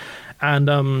him. And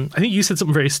I think you said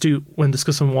something very astute when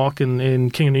discussing Walken in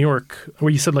King of New York,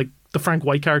 where you said like the Frank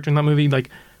White character in that movie like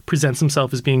presents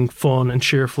himself as being fun and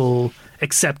cheerful,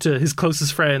 except to his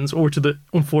closest friends or to the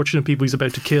unfortunate people he's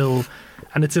about to kill.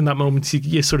 And it's in that moment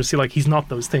you sort of see like he's not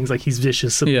those things, like he's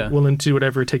vicious and willing to do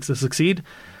whatever it takes to succeed.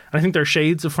 And I think there are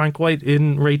shades of Frank White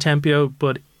in Ray Tempio,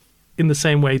 but in the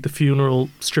same way The Funeral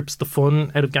strips the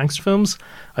fun out of gangster films,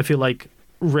 I feel like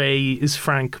Ray is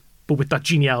Frank, but with that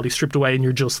geniality stripped away, and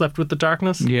you're just left with the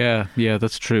darkness. Yeah,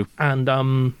 that's true.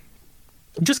 And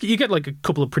just you get like a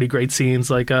couple of pretty great scenes.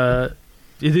 Like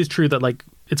it is true that like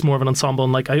it's more of an ensemble,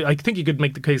 and like I think you could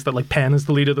make the case that like Penn is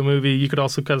the lead of the movie. You could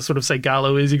also kind of sort of say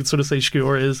Gallo is. You could sort of say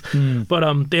Schuer is.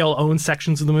 But they all own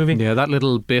sections of the movie. Yeah, that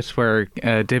little bit where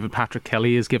David Patrick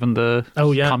Kelly is given the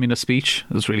communist speech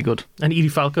was really good. And Edie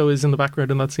Falco is in the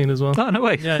background in that scene as well. Oh, no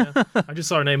way. Yeah. I just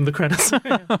saw her name in the credits.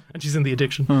 And she's in The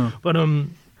Addiction. But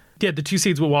the two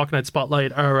scenes with Walken Out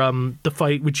Spotlight are the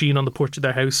fight with Gene on the porch of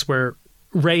their house, where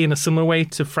Ray, in a similar way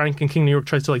to Frank in King of New York,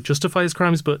 tries to like justify his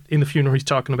crimes, but in The Funeral he's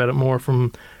talking about it more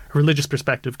from a religious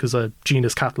perspective, because Gene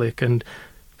is Catholic and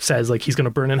says like he's going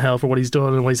to burn in hell for what he's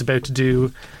done and what he's about to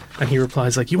do. And he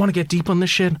replies like, you want to get deep on this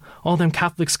shit? All them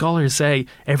Catholic scholars say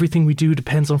everything we do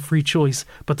depends on free choice,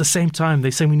 but at the same time they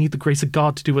say we need the grace of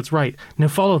God to do what's right. Now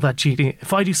follow that, Gene.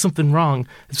 If I do something wrong,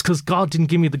 it's because God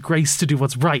didn't give me the grace to do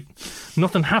what's right.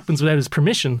 Nothing happens without his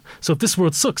permission, so if this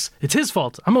world sucks, it's his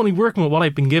fault. I'm only working with what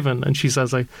I've been given. And she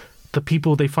says like, the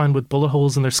people they find with bullet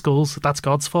holes in their skulls, that's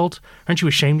God's fault. Aren't you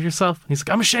ashamed of yourself? And he's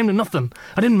like, I'm ashamed of nothing.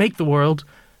 I didn't make the world.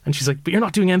 And she's like, but you're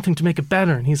not doing anything to make it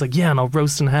better. And he's like, yeah, and I'll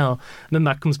roast in hell. And then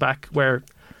that comes back where,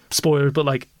 spoiler, but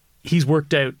like he's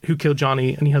worked out who killed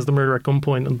Johnny, and he has the murderer at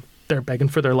gunpoint, and they're begging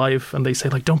for their life, and they say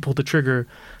like, don't pull the trigger.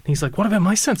 And he's like, what about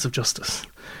my sense of justice?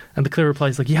 And the killer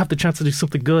replies like, you have the chance to do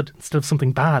something good instead of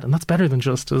something bad, and that's better than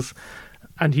justice.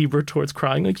 And he retorts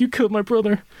crying like, you killed my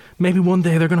brother. Maybe one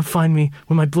day they're going to find me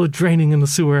with my blood draining in the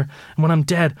sewer, and when I'm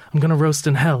dead I'm going to roast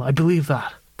in hell. I believe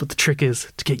that. But the trick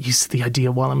is to get used to the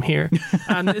idea while I'm here.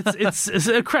 And it's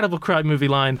an incredible crime movie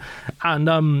line. And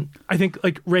I think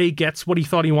like Ray gets what he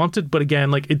thought he wanted, but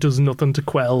again, like it does nothing to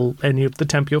quell any of the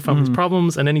Tempio family's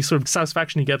problems, and any sort of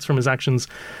satisfaction he gets from his actions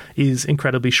is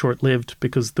incredibly short-lived,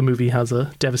 because the movie has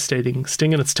a devastating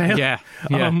sting in its tail. Yeah.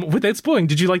 Without spoiling,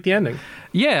 did you like the ending?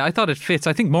 Yeah, I thought it fits.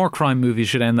 I think more crime movies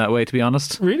should end that way, to be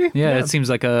honest. Really? Yeah. It seems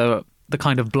like the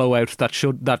kind of blowout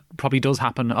that probably does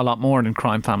happen a lot more in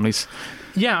crime families.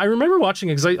 Yeah, I remember watching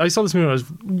it because I saw this movie when I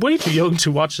was way too young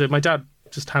to watch it. My dad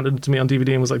just handed it to me on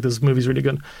DVD and was like, this movie's really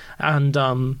good. And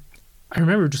I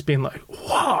remember just being like,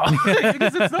 wow,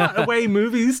 because it's not the way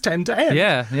movies tend to end.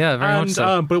 Yeah, very much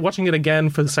so. But watching it again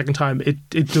for the second time,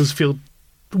 it does feel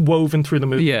woven through the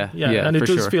movie. Yeah, and it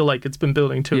does feel like it's been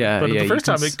building to it. But the first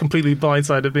time it completely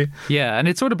blindsided me. Yeah, and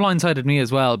it sort of blindsided me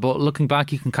as well. But looking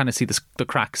back, you can kind of see the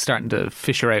cracks starting to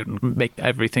fissure out and make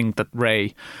everything that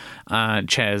Ray,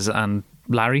 Ches, and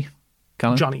Larry,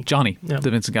 Johnny, the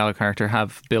Vincent Gallo character,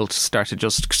 have built start to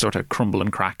just sort of crumble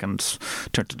and crack and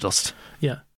turn to dust.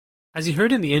 Yeah. As you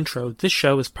heard in the intro, this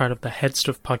show is part of the Head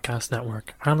Stuff Podcast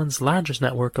Network, Ireland's largest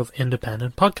network of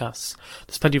independent podcasts.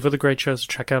 There's plenty of other great shows to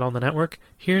check out on the network.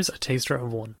 Here's a taster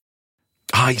of one.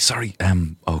 Hi, sorry.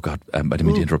 Oh God, I didn't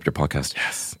mean to interrupt your podcast.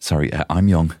 Yes. Sorry, I'm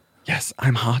young. Yes,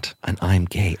 I'm hot. And I'm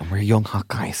gay. And we're young, hot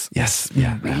guys. Yes,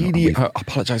 yeah. Really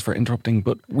apologise for interrupting,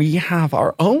 but we have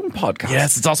our own podcast.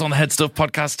 Yes, it's also on the Head Stuff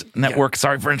Podcast Network.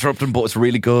 Sorry for interrupting, but it's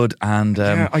really good. And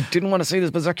I didn't want to say this,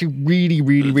 but it's actually really,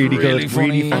 really, really good.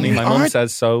 Really funny. My mum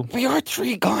says so. We are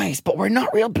three guys, but we're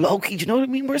not real blokey. Do you know what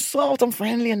I mean? We're soft and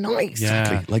friendly and nice.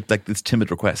 Exactly. Like this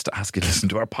timid request to ask you to listen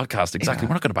to our podcast. Exactly.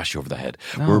 We're not going to bash you over the head.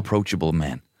 No. We're approachable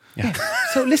men. Yeah.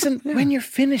 So listen, when you're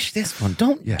finished this one,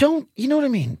 don't, you know what I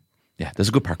mean? Yeah, there's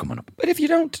a good part coming up. But if you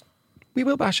don't, we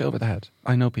will bash you over the head.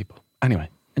 I know people. Anyway,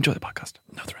 enjoy the podcast.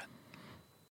 No threat.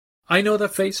 I Know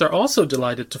That Face are also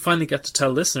delighted to finally get to tell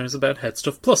listeners about Head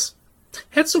Stuff Plus.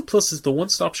 Headstuff Plus is the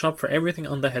one-stop shop for everything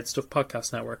on the Headstuff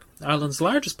Podcast Network, Ireland's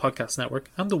largest podcast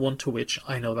network and the one to which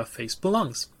I Know That Face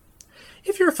belongs.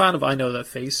 If you're a fan of I Know That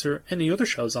Face or any other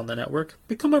shows on the network,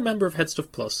 become a member of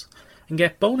Headstuff Plus and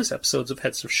get bonus episodes of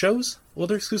Headstuff shows,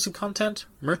 other exclusive content,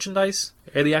 merchandise,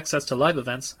 early access to live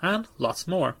events, and lots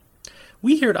more.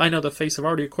 We here at I Know That Face have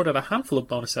already recorded a handful of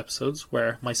bonus episodes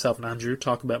where myself and Andrew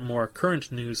talk about more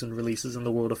current news and releases in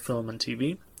the world of film and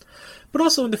TV. But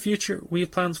also in the future, we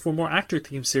have plans for more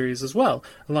actor-themed series as well,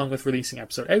 along with releasing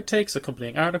episode outtakes,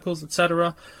 accompanying articles,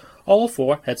 etc., all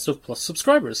for Headstuff Plus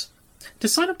subscribers. To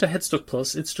sign up to Headstuff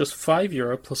Plus, it's just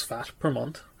 €5 plus VAT per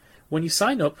month. When you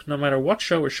sign up, no matter what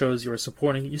show or shows you are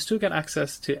supporting, you still get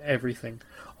access to everything,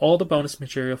 all the bonus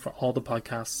material for all the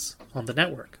podcasts on the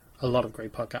network. A lot of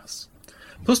great podcasts.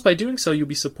 Plus, by doing so, you'll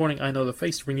be supporting I Know The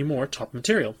Face to bring you more top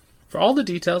material. For all the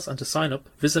details and to sign up,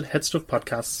 visit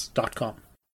headstuffpodcasts.com.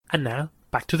 And now,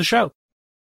 back to the show.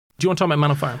 Do you want to talk about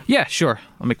Man on Fire? Yeah, sure.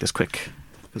 I'll make this quick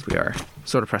because we are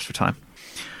sort of pressed for time.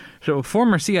 So,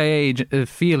 former CIA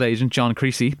field agent John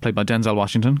Creasy, played by Denzel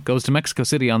Washington, goes to Mexico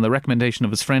City on the recommendation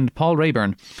of his friend Paul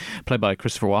Rayburn, played by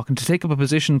Christopher Walken, to take up a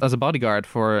position as a bodyguard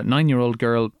for 9-year-old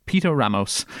girl Pita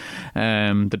Ramos,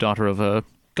 the daughter of a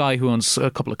guy who owns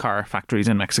a couple of car factories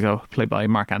in Mexico, played by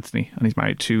Mark Anthony, and he's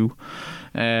married to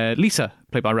Lisa,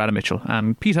 played by Radha Mitchell,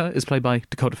 and Pita is played by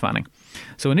Dakota Fanning.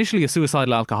 So initially a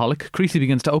suicidal alcoholic, Creasy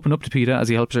begins to open up to Pita as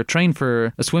he helps her train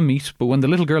for a swim meet, but when the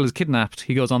little girl is kidnapped,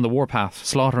 he goes on the warpath,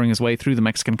 slaughtering his way through the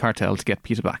Mexican cartel to get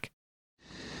Pita back.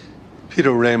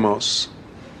 Peter Ramos.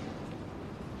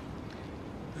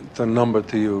 It's a number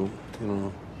to you, you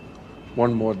know.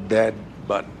 One more dead,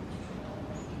 but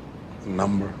a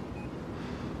number.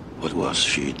 What was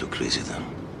she to Creasy then?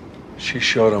 She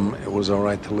showed him it was all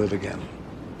right to live again.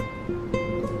 And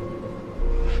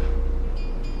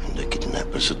the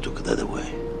kidnappers who took that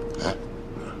away, huh?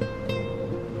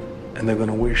 And they're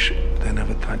gonna wish they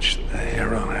never touched the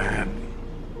hair on her head.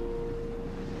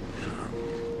 You know.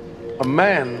 A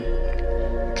man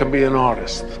can be an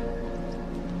artist.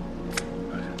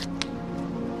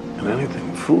 And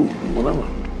anything, food, whatever.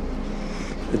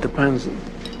 It depends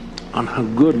on how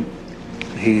good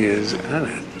he is at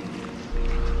it.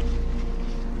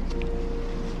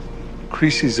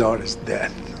 Creasy's art is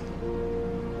dead.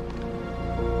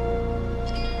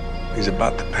 He's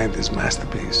about to paint his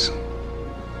masterpiece.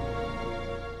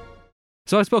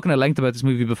 So I've spoken at length about this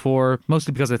movie before,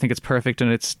 mostly because I think it's perfect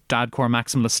in its dadcore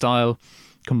maximalist style,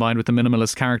 combined with the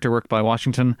minimalist character work by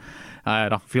Washington.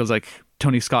 It often feels like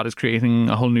Tony Scott is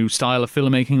creating a whole new style of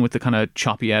filmmaking with the kind of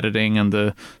choppy editing and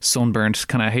the sunburnt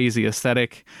kind of hazy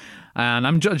aesthetic. And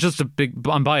I'm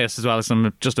I'm biased as well, as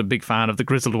I'm just a big fan of the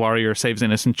grizzled warrior saves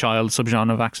innocent child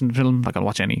subgenre of action film. Like, I'll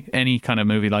watch any kind of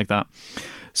movie like that.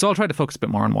 So I'll try to focus a bit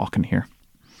more on Walken here.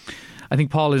 I think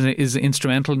Paul is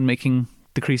instrumental in making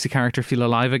the Creasy character feel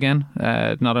alive again.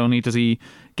 Not only does he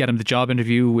get him the job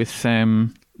interview with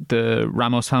the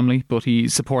Ramos family, but he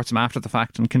supports him after the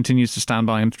fact and continues to stand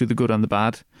by him through the good and the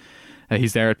bad.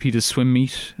 He's there at Pita's swim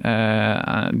meet,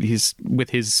 and he's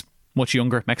with his much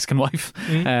younger Mexican wife,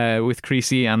 with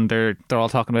Creasy, and they're all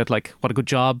talking about like what a good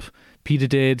job Pita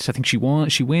did. I think she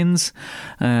wins,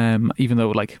 even though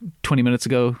like 20 minutes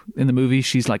ago in the movie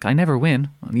she's like, I never win,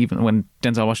 and even when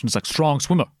Denzel Washington's like, strong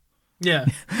swimmer. Yeah.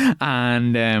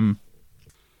 And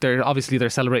they're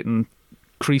celebrating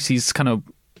Creasy's kind of,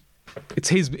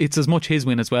 it's as much his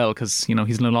win as well, because you know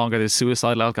he's no longer this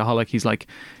suicidal alcoholic. He's like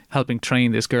helping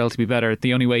train this girl to be better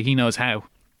the only way he knows how.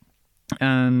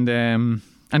 And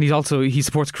he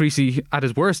supports Creasy at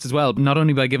his worst as well, not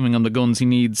only by giving him the guns he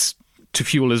needs to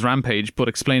fuel his rampage, but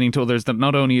explaining to others that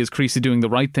not only is Creasy doing the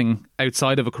right thing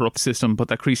outside of a corrupt system, but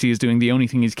that Creasy is doing the only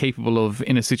thing he's capable of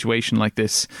in a situation like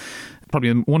this.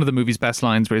 Probably one of the movie's best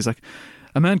lines, where he's like,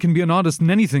 a man can be an artist in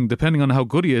anything depending on how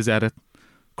good he is at it.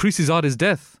 Creasy's art is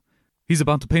death. He's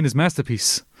about to paint his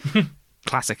masterpiece.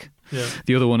 Classic. Yeah.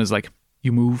 The other one is like,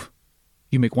 you move,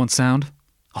 you make one sound,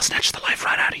 I'll snatch the life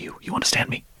right out of you. You understand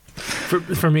me?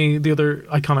 For me, the other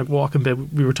iconic Walken bit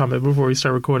we were talking about before we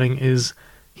start recording is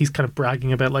he's kind of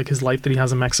bragging about like his life that he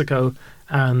has in Mexico,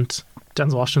 and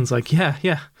Denzel Washington's like,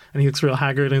 yeah, and he looks real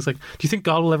haggard, and he's like, do you think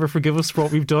God will ever forgive us for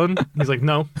what we've done? And he's like,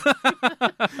 no.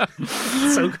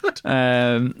 So good.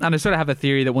 And I sort of have a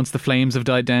theory that once the flames have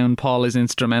died down, Paul is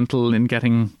instrumental in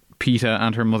getting Pita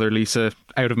and her mother Lisa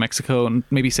out of Mexico and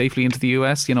maybe safely into the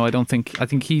US. You know, I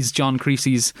think he's John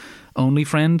Creasy's only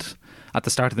friend at the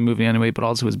start of the movie anyway, but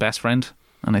also his best friend.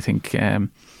 And I think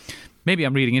maybe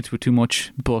I'm reading into it too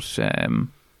much, but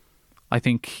I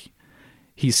think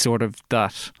he's sort of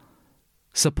that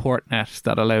support net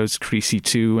that allows Creasy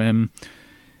to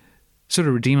sort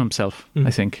of redeem himself,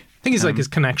 I think. think he's like his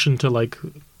connection to like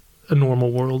a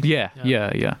normal world. Yeah.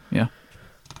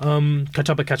 Can I talk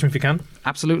about Catch Me If You Can?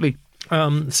 Absolutely.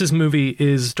 This movie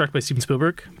is directed by Steven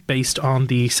Spielberg, based on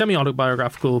the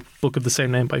semi-autobiographical book of the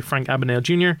same name by Frank Abagnale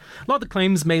Jr. A lot of the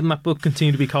claims made in that book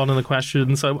continue to be called into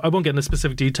question, so I won't get into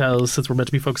specific details since we're meant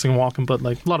to be focusing on Walken, but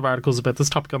like a lot of articles about this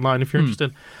topic online if you're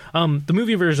interested. The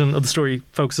movie version of the story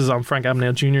focuses on Frank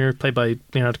Abagnale Jr., played by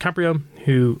Leonardo DiCaprio,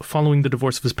 who, following the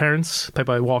divorce of his parents, played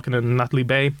by Walken and Natalie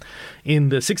Bay, in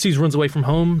the 60s runs away from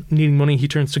home. Needing money, he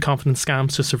turns to confidence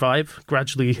scams to survive.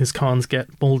 Gradually, his cons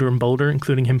get bolder and bolder,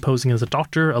 including him posing as a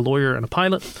doctor, a lawyer, and a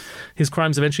pilot. His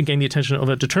crimes eventually gain the attention of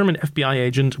a determined FBI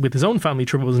agent with his own family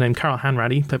troubles named Carl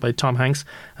Hanratty, played by Tom Hanks,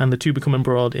 and the two become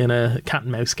embroiled in a cat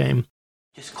and mouse game.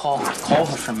 Just call her. Call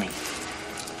her for me.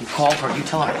 You call her. You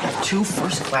tell her I have 2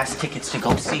 first-class tickets to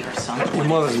go see her son. Your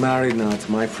mother's married now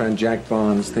to my friend Jack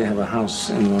Barnes. They have a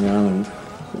house in Long Island.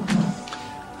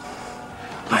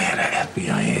 I had an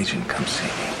FBI agent come see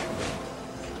me.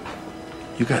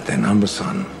 You got their number,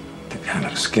 son. They're kind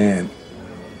of scared.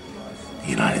 The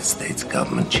United States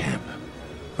government champ,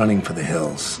 running for the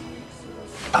hills.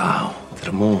 Bow to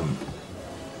the moon.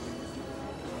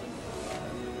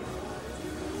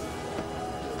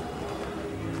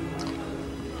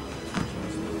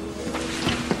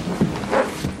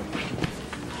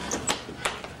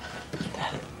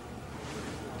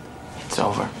 It's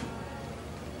over.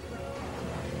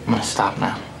 I'm gonna stop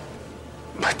now.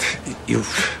 But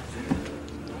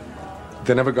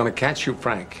they're never gonna catch you,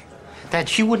 Frank. Dad,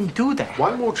 she wouldn't do that.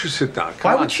 Why won't you sit down?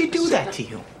 Why would she do that to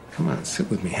you? Come on, sit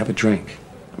with me. Have a drink.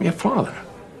 I'm your father.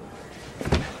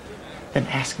 Then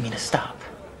ask me to stop.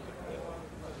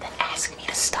 Then ask me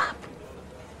to stop.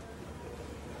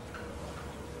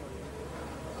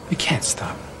 You can't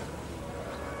stop.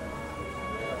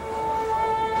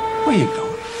 Where you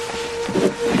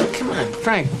going? Come on,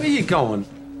 Frank. Where you going?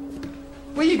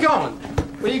 Where you going?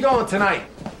 Where you going tonight?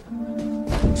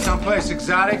 Someplace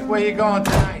exotic? Where you going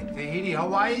tonight? Tahiti,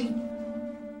 Hawaii?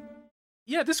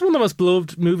 Yeah, this is one of the most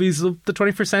beloved movies of the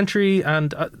 21st century,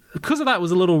 and because of that, I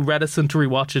was a little reticent to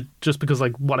rewatch it, just because,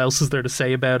 like, what else is there to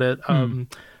say about it?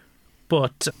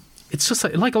 But it's just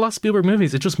like a lot of Spielberg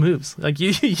movies, it just moves. Like,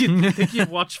 you think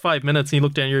you've watched 5 minutes, and you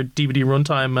look down your DVD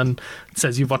runtime, and it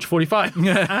says you've watched 45.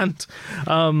 And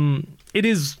it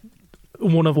is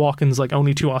one of Walken's, like,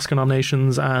 only 2 Oscar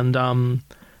nominations, and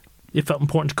it felt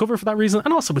important to cover for that reason,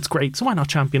 and also it's great, so why not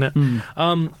champion it?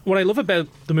 What I love about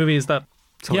the movie is that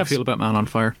That's how I feel about Man on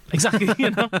Fire. Exactly,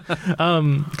 you know?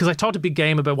 Because I talked a big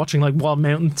game about watching like Wild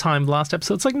Mountain Time last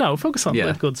episode. It's like, no, focus on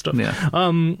the good stuff.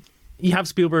 Yeah. You have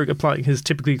Spielberg applying his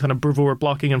typically kind of bravura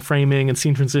blocking and framing and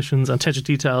scene transitions and attention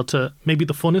to detail to maybe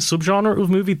the funnest subgenre of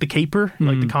movie, the caper,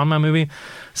 like the con man movie.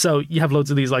 So you have loads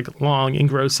of these like long,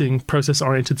 engrossing,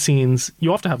 process-oriented scenes.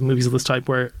 You often have movies of this type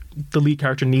where the lead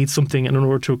character needs something, and in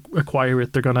order to acquire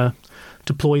it, they're going to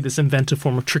deploy this inventive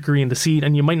form of trickery and deceit,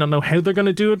 and you might not know how they're going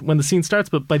to do it when the scene starts,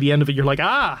 but by the end of it, you're like,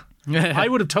 I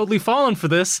would have totally fallen for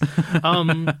this.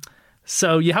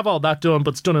 So you have all that done,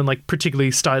 but it's done in like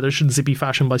particularly stylish and zippy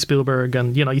fashion by Spielberg,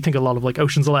 and you know, you think a lot of like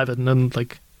Ocean's 11 and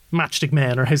like Matchstick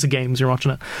Men or House of Games, you're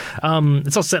watching it.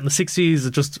 It's all set in the 60s.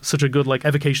 It's just such a good like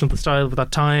evocation of the style of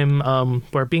that time,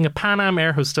 where being a Pan Am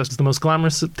air hostess is the most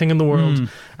glamorous thing in the world,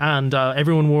 and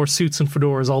everyone wore suits and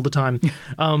fedoras all the time.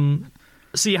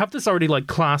 So you have this already like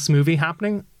class movie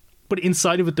happening, but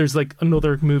inside of it there's like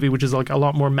another movie which is like a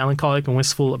lot more melancholic and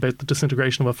wistful about the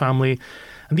disintegration of a family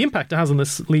and the impact it has on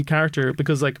this lead character,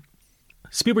 because like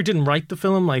Spielberg didn't write the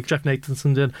film like Jeff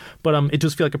Nathanson did, but it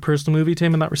does feel like a personal movie to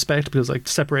him in that respect, because like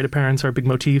separated parents are a big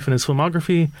motif in his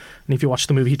filmography, and if you watch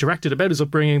the movie he directed about his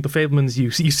upbringing, The Fabelmans,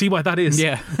 you see why that is.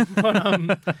 Yeah.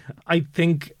 But I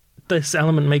think this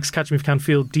element makes Catch Me If You Can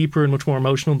feel deeper and much more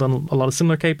emotional than a lot of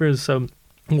similar capers. So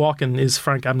Walken is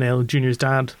Frank Abagnale Jr.'s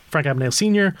dad, Frank Abagnale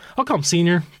Sr. I'll call him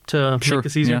Senior to make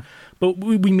this easier. Yeah. But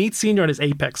we meet Senior at his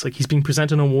apex. Like, he's being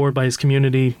presented an award by his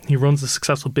community. He runs a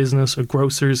successful business of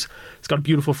grocers. He's got a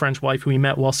beautiful French wife who he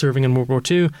met while serving in World War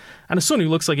II, and a son who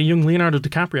looks like a young Leonardo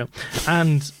DiCaprio.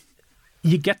 And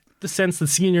you get the sense that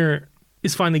Senior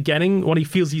is finally getting what he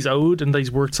feels he's owed and that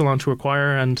he's worked so long to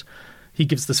acquire. And he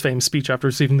gives this famous speech after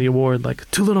receiving the award, like,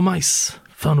 2 little mice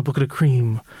found a bucket of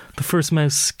cream. The first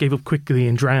mouse gave up quickly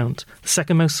and drowned. The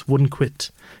second mouse wouldn't quit.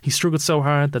 He struggled so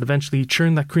hard that eventually he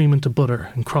churned that cream into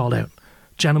butter and crawled out.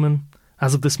 Gentlemen,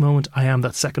 as of this moment, I am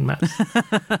that second mouse.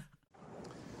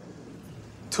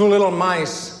 2 little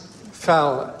mice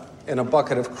fell in a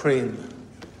bucket of cream.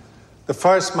 The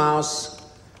first mouse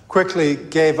quickly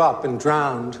gave up and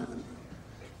drowned.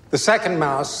 The second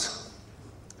mouse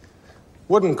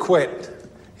wouldn't quit.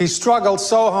 He struggled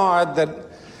so hard that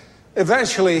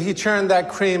Eventually, he churned that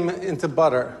cream into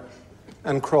butter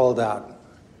and crawled out.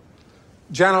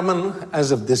 Gentlemen,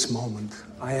 as of this moment,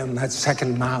 I am that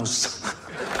second mouse.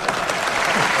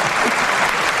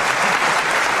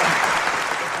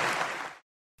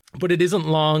 But it isn't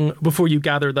long before you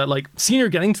gather that, like, Senior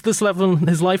getting to this level in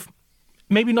his life,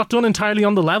 maybe not done entirely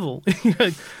on the level.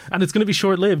 And it's going to be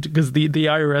short-lived because the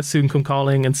IRS soon come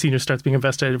calling and Senior starts being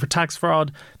investigated for tax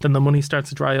fraud. Then the money starts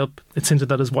to dry up. It's hinted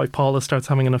that his wife Paula starts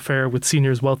having an affair with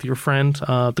Senior's wealthier friend,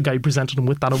 the guy who presented him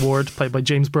with that award, played by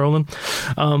James Brolin.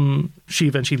 She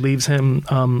eventually leaves him.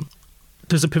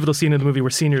 There's a pivotal scene in the movie where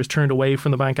Senior is turned away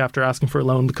from the bank after asking for a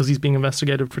loan because he's being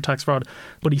investigated for tax fraud,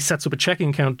 but he sets up a checking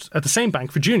account at the same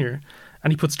bank for Junior,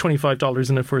 and he puts $25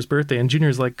 in it for his birthday, and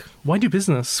Junior's like, why do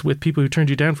business with people who turned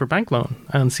you down for a bank loan?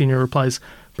 And Senior replies,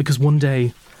 because one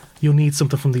day you'll need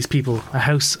something from these people, a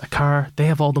house, a car, they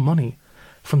have all the money.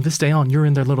 From this day on, you're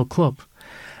in their little club.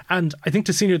 And I think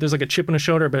to Senior, there's like a chip on his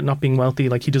shoulder about not being wealthy.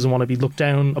 Like, he doesn't want to be looked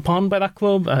down upon by that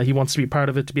club. He wants to be part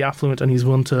of it, to be affluent, and he's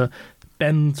willing to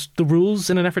bend the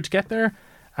rules in an effort to get there.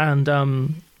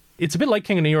 And it's a bit like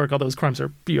King of New York, although his crimes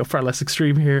are far less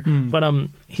extreme here. But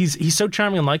he's so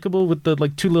charming and likable with the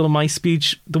like Two Little Mice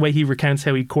speech, the way he recounts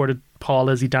how he courted Paul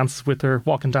as he dances with her,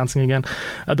 Walken dancing again,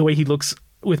 the way he looks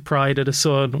with pride at his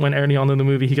son when early on in the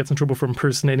movie he gets in trouble for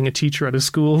impersonating a teacher at his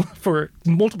school for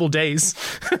multiple days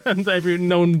and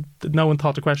no one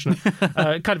thought to question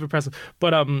it. Kind of impressive.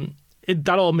 But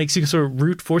that all makes you sort of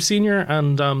root for Senior,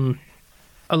 and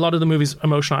a lot of the movie's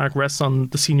emotional arc rests on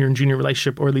the Senior and Junior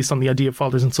relationship, or at least on the idea of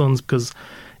fathers and sons, because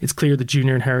it's clear that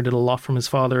Junior inherited a lot from his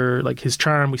father, like his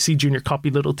charm. We see Junior copy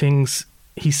little things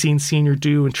he's seen Senior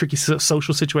do in tricky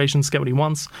social situations to get what he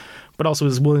wants, but also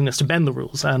his willingness to bend the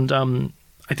rules. And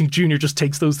I think Junior just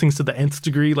takes those things to the nth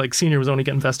degree. Like, Senior was only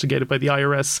getting investigated by the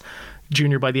IRS,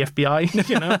 Junior by the FBI,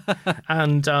 you know?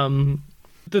 And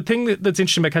the thing that's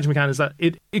interesting about Catch Me Can is that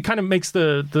it kind of makes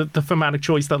the thematic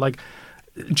choice that, like,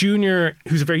 Junior,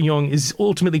 who's very young, is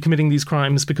ultimately committing these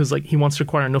crimes because, like, he wants to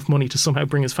acquire enough money to somehow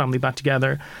bring his family back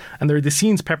together. And there are the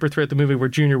scenes peppered throughout the movie where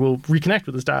Junior will reconnect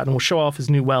with his dad and will show off his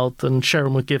new wealth and share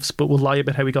him with gifts, but will lie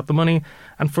about how he got the money.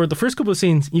 And for the first couple of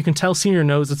scenes, you can tell Senior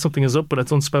knows that something is up, but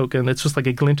it's unspoken. It's just like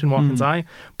a glint in Walken's eye.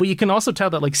 But you can also tell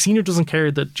that, like, Senior doesn't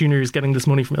care that Junior is getting this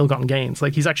money from ill-gotten gains.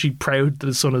 Like, he's actually proud that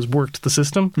his son has worked the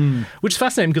system, which is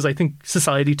fascinating because I think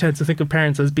society tends to think of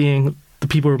parents as being the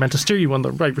people who are meant to steer you on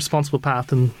the right, responsible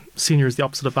path, and Senior is the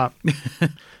opposite of that.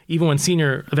 Even when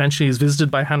Senior eventually is visited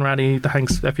by Hanratty, the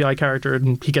Hanks FBI character,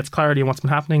 and he gets clarity on what's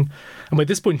been happening, and by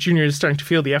this point Junior is starting to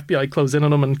feel the FBI close in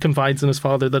on him and confides in his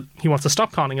father that he wants to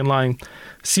stop conning and lying.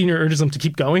 Senior urges him to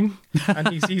keep going, and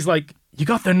he's like, you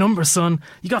got their number, son.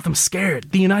 You got them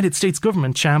scared. The United States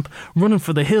government, champ, running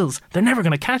for the hills. They're never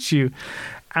going to catch you.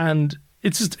 And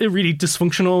it's just a really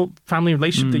dysfunctional family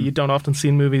relationship that you don't often see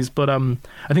in movies. But I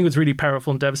think what's really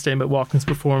powerful and devastating about Walken's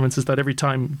performance is that every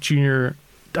time Junior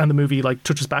and the movie like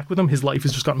touches back with him, his life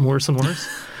has just gotten worse and worse.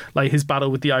 Like, his battle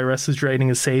with the IRS is draining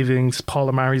his savings.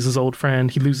 Paula marries his old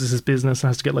friend. He loses his business and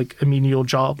has to get like a menial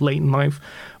job late in life.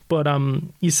 But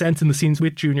you sense in the scenes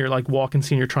with Junior, like, Walken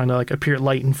Senior trying to like appear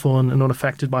light and fun and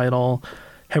unaffected by it all.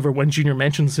 However, when Junior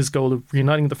mentions his goal of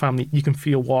reuniting the family, you can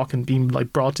feel Walken being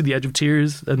like brought to the edge of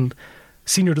tears, and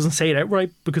Senior doesn't say it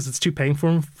outright because it's too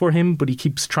painful for him, but he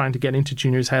keeps trying to get into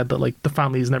Junior's head that, like, the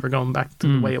family is never going back to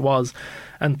the way it was.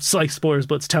 And slight spoilers,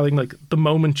 but it's telling, like, the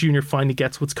moment Junior finally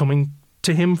gets what's coming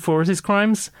to him for his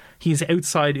crimes, he's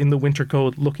outside in the winter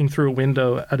cold looking through a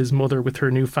window at his mother with her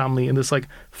new family in this like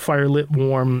firelit,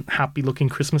 warm, happy looking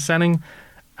Christmas setting.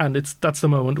 And that's the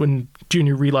moment when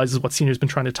Junior realizes what Senior's been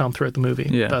trying to tell him throughout the movie,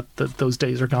 that those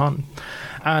days are gone.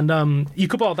 And you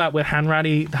couple all that with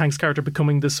Hanratty, the Hanks character,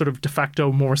 becoming this sort of de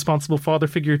facto more responsible father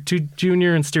figure to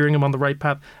Junior and steering him on the right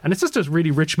path. And it's just a really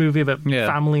rich movie about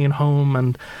family and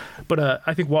home. But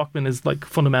I think Walken is like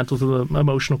fundamental to the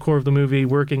emotional core of the movie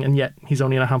working, and yet he's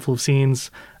only in a handful of scenes.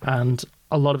 And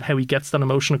a lot of how he gets that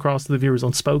emotion across to the viewer is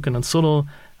unspoken and subtle.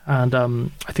 And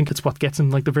I think it's what gets him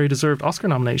like the very deserved Oscar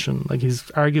nomination. Like, he's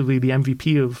arguably the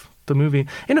MVP of the movie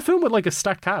in a film with like a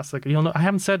stacked cast. Like, you'll know, I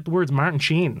haven't said the words Martin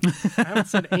Sheen, I haven't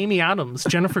said Amy Adams,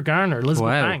 Jennifer Garner,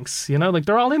 Elizabeth Banks. You know, like,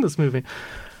 they're all in this movie.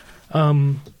 You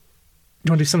want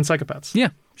to do Seven Psychopaths? Yeah,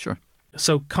 sure.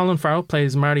 So Colin Farrell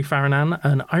plays Marty Faranan,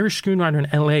 an Irish screenwriter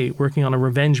in LA working on a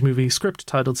revenge movie script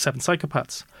titled Seven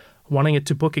Psychopaths. Wanting it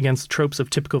to book against the tropes of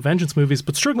typical vengeance movies,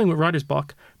 but struggling with writer's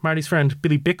block, Marty's friend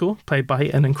Billy Bickle, played by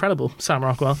an incredible Sam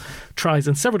Rockwell, tries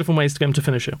in several different ways to get him to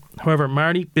finish it. However,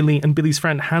 Marty, Billy, and Billy's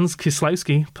friend Hans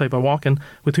Kieslowski, played by Walken,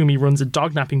 with whom he runs a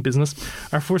dog-napping business,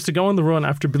 are forced to go on the run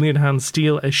after Billy and Hans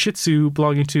steal a Shih Tzu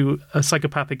belonging to a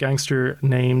psychopathic gangster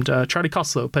named Charlie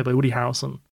Costello, played by Woody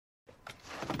Harrelson.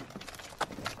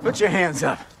 Put your hands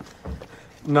up.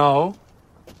 No.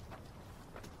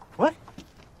 What?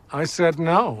 I said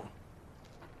no.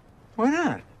 Why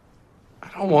not? I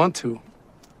don't want to.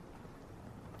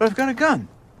 But I've got a gun.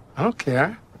 I don't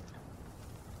care.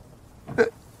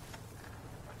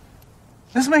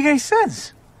 Doesn't make any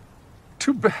sense.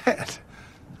 Too bad.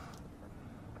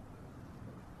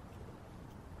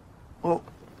 Well,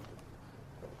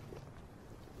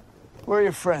 where are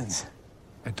your friends?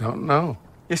 I don't know.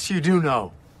 Yes, you do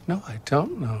know. No, I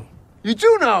don't know. You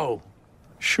do know!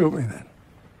 Shoot me then.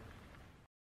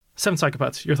 7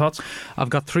 Psychopaths, your thoughts? I've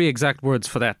got 3 exact words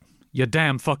for that. You're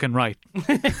damn fucking right.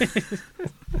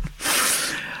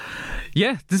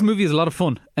 Yeah, this movie is a lot of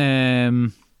fun.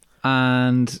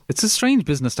 And it's a strange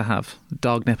business to have,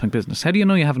 dog nipping business. How do you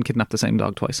know you haven't kidnapped the same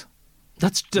dog twice?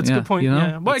 That's a good point. You know?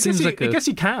 Yeah, well, I guess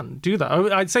you can do that.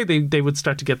 I'd say they would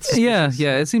start to get suspicious.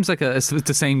 Yeah. It seems like it's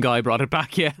the same guy brought it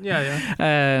back.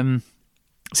 Yeah.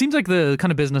 Seems like the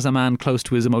kind of business a man close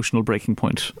to his emotional breaking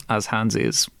point, as Hans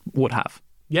is, would have.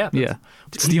 Yeah.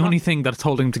 It's the only thing that's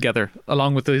holding him together,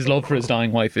 along with his love for his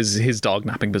dying wife, is his dog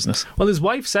napping business. Well, his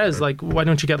wife says, like, why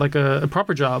don't you get like a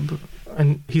proper job?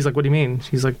 And he's like, what do you mean?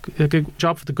 She's like a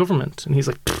job for the government. And he's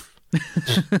like,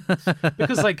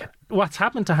 because like what's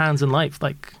happened to Hans in life,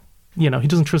 like, you know, he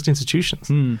doesn't trust institutions.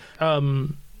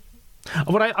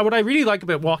 What I really like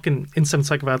about Walken in 7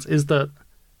 Psychopaths is that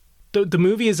the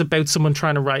movie is about someone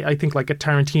trying to write, I think, like a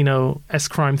Tarantino-esque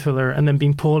crime thriller and then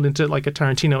being pulled into like a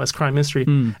Tarantino-esque crime mystery.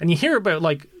 And you hear about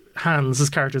like Hans, his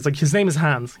character. It's like his name is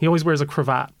Hans. He always wears a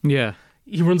cravat. Yeah.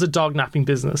 He runs a dog napping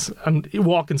business and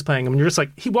Walken's playing him. And you're just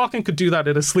like, Walken could do that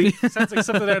in his sleep. Sounds like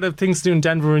something out of Things to Do in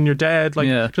Denver When You're Dead.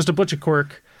 Like just a bunch of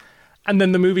quirk. And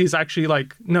then the movie is actually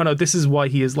like, no, this is why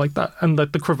he is like that. And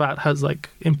that the cravat has like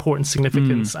important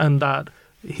significance and that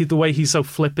the way he's so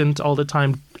flippant all the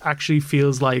time actually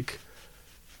feels like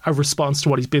a response to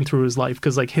what he's been through in his life,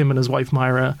 because like him and his wife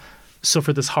Myra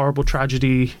suffered this horrible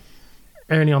tragedy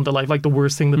early on in life, like the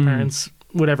worst thing the parents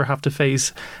would ever have to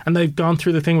face, and they've gone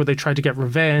through the thing where they tried to get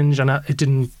revenge and it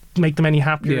didn't make them any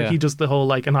happier. He does the whole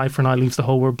like an eye for an eye leaves the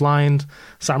whole world blind.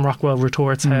 Sam Rockwell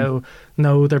retorts how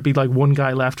no, there'd be like one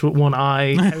guy left with one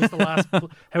eye.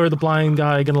 How are the blind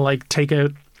guy gonna like take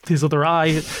out his other eye?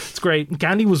 It's great.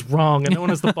 Gandhi was wrong and no one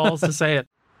has the balls to say it.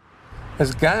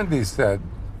 As Gandhi said,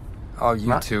 oh,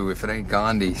 you too, if it ain't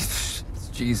Gandhi.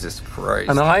 Jesus Christ.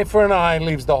 An eye for an eye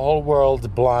leaves the whole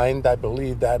world blind. I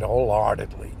believe that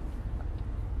wholeheartedly.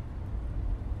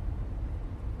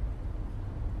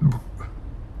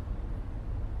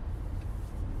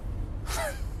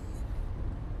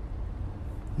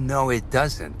 No, it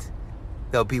doesn't.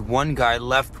 There'll be one guy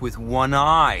left with one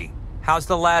eye. How's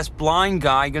the last blind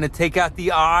guy gonna take out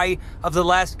the eye of the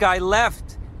last guy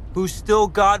left, who's still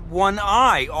got one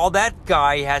eye? All that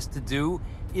guy has to do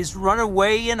is run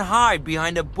away and hide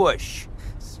behind a bush.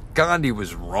 Gandhi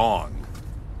was wrong.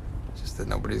 Just that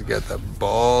nobody's got the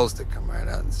balls to come right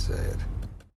out and say it.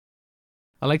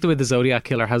 I like the way the Zodiac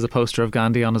Killer has a poster of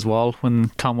Gandhi on his wall when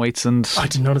Tom Waits and I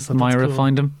didn't notice that. Myra cool.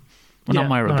 find him. Well, not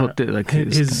Myra, but like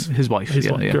his wife. His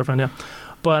girlfriend, yeah.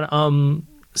 But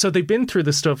so they've been through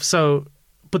this stuff,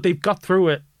 but they've got through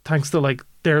it thanks to like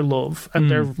their love and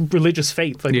their religious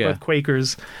faith, like both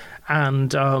Quakers.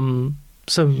 And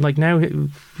so like now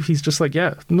he's just like,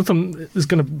 nothing is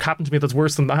going to happen to me that's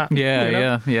worse than that.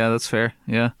 Yeah, that's fair.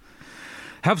 Yeah.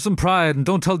 Have some pride and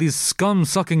don't tell these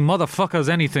scum-sucking motherfuckers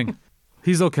anything.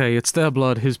 He's okay. It's their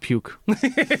blood, his puke.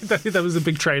 that was a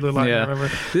big trailer line. I remember.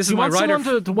 This is my writer.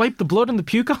 Someone to wipe the blood and the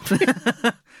puke off.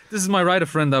 This is my writer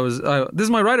friend. This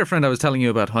is my writer friend I was telling you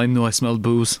about. I knew I smelled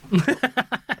booze.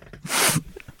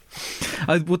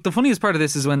 What the funniest part of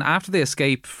this is when after they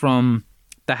escape from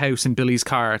the house in Billy's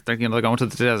car, they're going to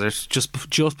the desert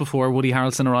just before Woody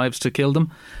Harrelson arrives to kill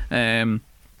them.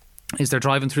 Is they're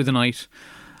driving through the night.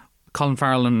 Colin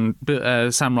Farrell and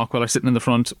Sam Rockwell are sitting in the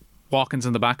front. Walken's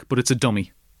in the back, but it's a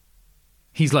dummy.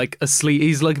 He's like asleep.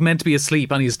 He's like meant to be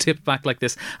asleep, and he's tipped back like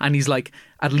this, and he's like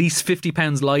at least 50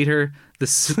 pounds lighter.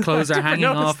 The clothes are hanging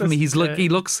off him. He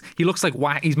looks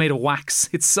like he's made of wax.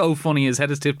 It's so funny. His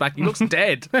head is tipped back. He looks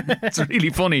dead. It's really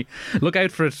funny. Look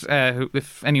out for it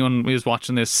if anyone is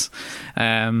watching this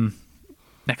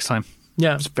next time.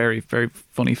 Yeah, it's a very, very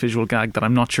funny visual gag that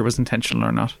I'm not sure was intentional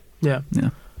or not. Yeah.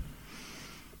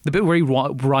 The bit where he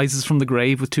rises from the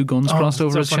grave with two guns crossed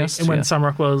over his chest. And when Sam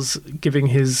Rockwell's giving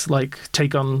his like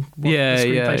take on what the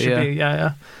screenplay should be.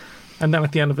 Yeah. And then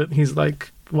at the end of it, he's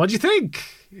like, "What do you think?"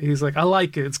 He's like, "I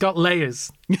like it. It's got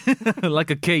layers, like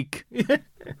a cake."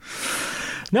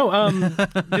 No,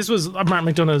 this was Martin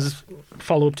McDonagh's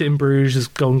follow-up to In Bruges, his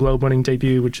Golden Globe-winning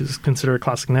debut, which is considered a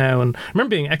classic now. And I remember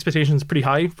being expectations pretty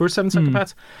high for Seven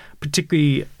Psychopaths,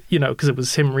 particularly, because it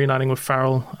was him reuniting with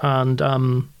Farrell, and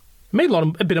made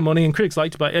a bit of money, and critics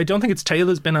liked it. But I don't think its tail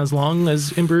has been as long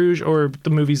as In Bruges or the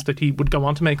movies that he would go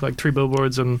on to make, like Three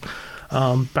Billboards and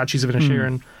Banshees of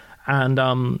Inisherin.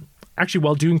 And actually,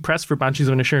 while doing press for Banshees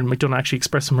of Inisherin, McDonagh actually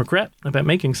expressed some regret about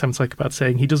making Seven Psychopaths,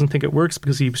 saying he doesn't think it works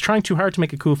because he was trying too hard to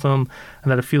make a cool film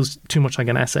and that it feels too much like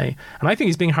an essay. And I think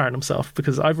he's being hard on himself,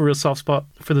 because I have a real soft spot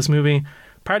for this movie.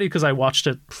 Partly because I watched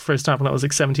it first time when I was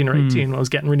like 17 or 18, when I was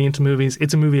getting really into movies.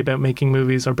 It's a movie about making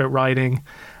movies or about writing.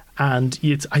 And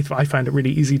I find it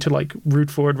really easy to like root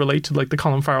for and relate to like the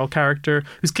Colin Farrell character,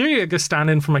 who's clearly like a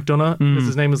stand-in for McDonagh, because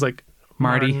his name is like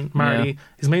Marty. Yeah.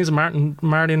 His name is Martin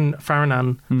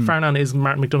Faranan. Faranan is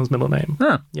Martin McDonagh's middle name.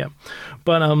 Yeah.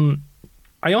 But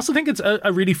I also think it's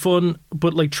a really fun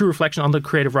but like true reflection on the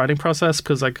creative writing process,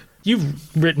 because like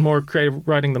you've written more creative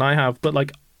writing than I have, but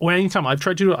like anytime I've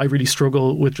tried to do it, I really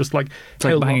struggle with just like... It's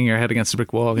like banging your head against a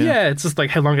brick wall. Yeah, it's just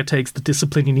like how long it takes, the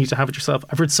discipline you need to have it yourself.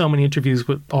 I've heard so many interviews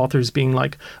with authors being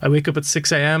like, I wake up at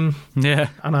 6 a.m.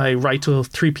 and I write till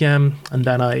 3 p.m. and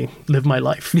then I live my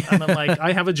life. And I'm like,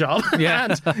 I have a job.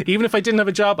 And even if I didn't have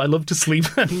a job, I love to sleep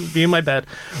and be in my bed.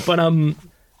 But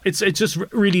it's just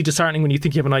really disheartening when you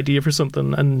think you have an idea for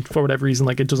something and for whatever reason,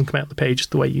 like it doesn't come out on the page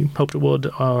the way you hoped it would,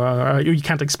 or you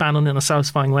can't expand on it in a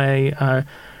satisfying way,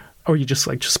 or you just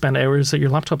spend hours at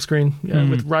your laptop screen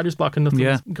with writer's block and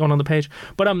nothing's going on the page.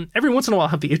 But every once in a while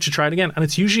I have the itch to try it again, and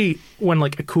it's usually when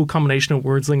like a cool combination of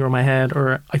words linger in my head,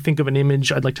 or I think of an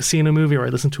image I'd like to see in a movie, or I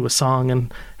listen to a song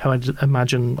and how I'd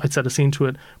imagine I'd set a scene to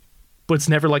it. But it's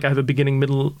never like I have a beginning,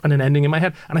 middle, and an ending in my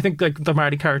head. And I think like the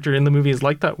Marty character in the movie is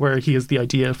like that, where he has the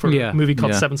idea for a movie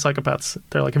called Seven Psychopaths.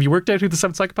 They're like, have you worked out who the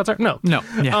Seven Psychopaths are? No.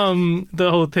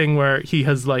 The whole thing where he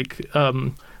has like...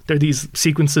 there are these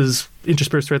sequences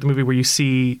interspersed throughout the movie where you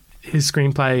see his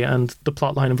screenplay and the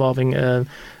plot line involving a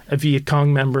Viet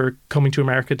Cong member coming to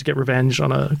America to get revenge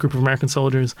on a group of American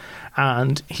soldiers.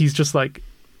 And he's just like,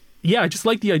 I just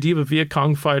like the idea of a Viet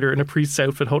Cong fighter in a priest's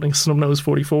outfit holding a snub-nosed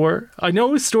 44. I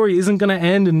know his story isn't going to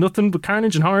end in nothing but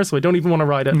carnage and horror, so I don't even want to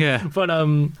write it. But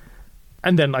and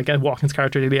then like Walken's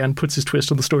character at the end puts his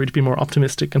twist on the story to be more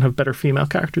optimistic and have better female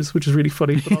characters, which is really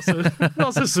funny, but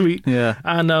also sweet.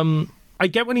 And I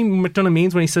get what McDonagh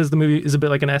means when he says the movie is a bit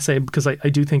like an essay, because I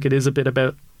do think it is a bit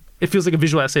about... It feels like a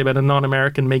visual essay about a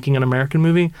non-American making an American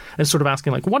movie, and sort of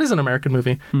asking, like, what is an American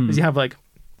movie? Because you have, like,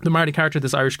 the Marty character,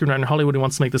 this Irish screenwriter in Hollywood, who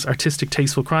wants to make this artistic,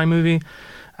 tasteful crime movie,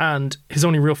 and his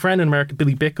only real friend in America,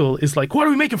 Billy Bickle, is like, what,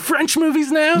 are we making French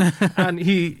movies now? And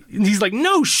he's like,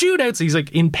 no, shootouts! He's,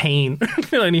 like, in pain.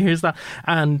 And he hears that.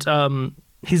 And...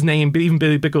 his name, even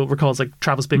Billy Bickle recalls like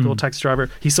Travis Bickle, taxi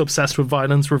driver. He's so obsessed with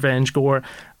violence, revenge, gore.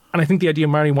 And I think the idea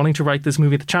of Marty wanting to write this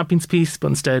movie at the Champions piece, but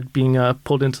instead being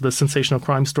pulled into the sensational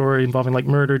crime story involving like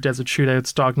murder, desert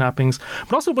shootouts, dog nappings,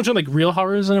 but also a bunch of like real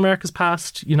horrors in America's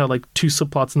past. Like two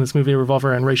subplots in this movie revolve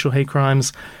around racial hate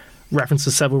crimes,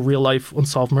 references several real life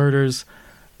unsolved murders.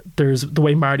 There's the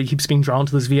way Marty keeps being drawn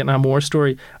to this Vietnam War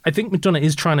story. I think McDonagh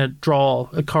is trying to draw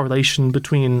a correlation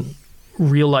between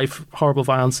real life horrible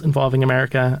violence involving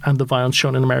America and the violence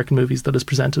shown in American movies that is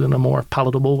presented in a more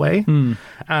palatable way.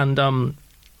 And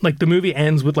like the movie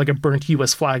ends with like a burnt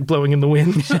US flag blowing in the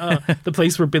wind. The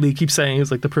place where Billy keeps saying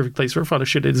is like the perfect place for a photo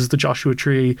shoot is the Joshua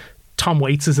Tree. Tom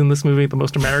Waits is in this movie, the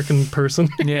most American person,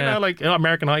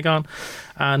 American icon.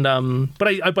 And but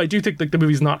I do think like the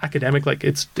movie's not academic. Like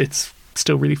it's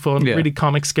still really fun, really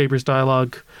comic scapers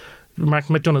dialogue. Mark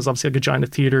McDonagh's obviously like a giant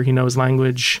of theatre. He knows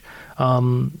language.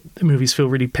 The movies feel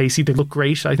really pacey. They look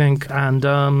great, I think. And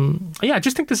I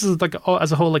just think this is like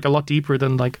as a whole like a lot deeper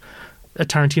than like a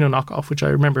Tarantino knockoff, which I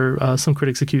remember some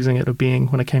critics accusing it of being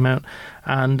when it came out.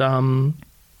 And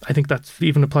I think that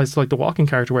even applies to like the Walken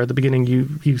character, where at the beginning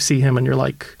you see him and you're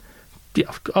like,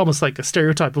 almost like a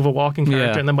stereotype of a Walken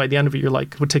character, and then by the end of it you're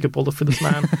like, would take a bullet for this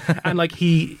man. And like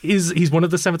he's one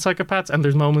of the Seven Psychopaths, and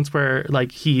there's moments where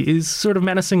like he is sort of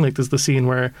menacing. Like there's the scene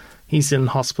where he's in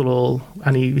hospital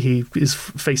and he is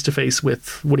face to face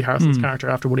with Woody Harrelson's character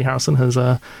after Woody Harrelson has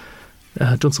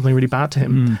done something really bad to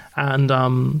him,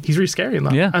 and he's really scary in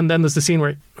that. And then there's the scene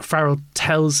where Farrell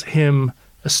tells him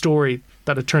a story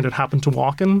that it turned out happened to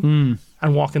Walken,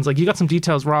 and Walken's like, you got some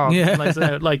details wrong.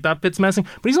 Like that bit's messing,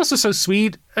 but he's also so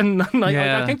sweet, and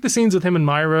I think the scenes with him and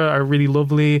Myra are really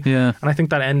lovely. And I think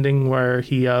that ending where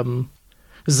he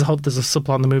there's a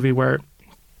subplot in the movie where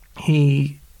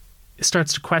he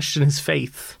starts to question his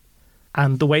faith,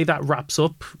 and the way that wraps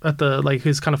up at the like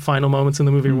his kind of final moments in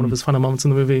the movie, or one of his final moments in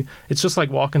the movie, it's just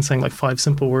like Walken saying like 5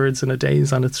 simple words in a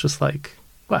daze, and it's just like,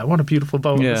 wow, what a beautiful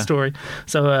bow in the story.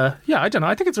 So I don't know.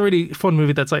 I think it's a really fun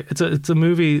movie. That's like it's a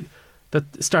movie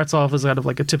that starts off as kind of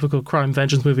like a typical crime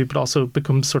vengeance movie, but also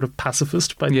becomes sort of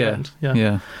pacifist by the end.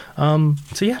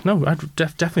 I'd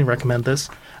definitely recommend this.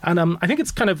 And I think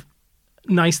it's kind of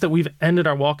nice that we've ended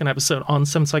our Walken episode on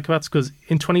Seven Psychopaths, because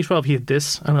in 2012 he had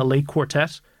this and A Late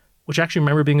Quartet, which I actually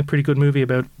remember being a pretty good movie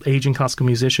about aging classical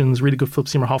musicians, really good Philip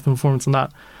Seymour Hoffman performance in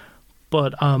that.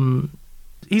 But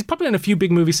he's probably in a few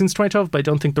big movies since 2012, but I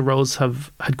don't think the roles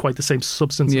have had quite the same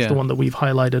substance as the one that we've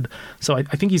highlighted. So I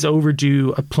think he's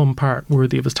overdue a plum part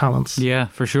worthy of his talents. Yeah,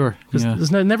 for sure.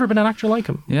 There's never been an actor like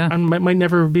him. Yeah. And might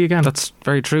never be again. That's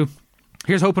very true.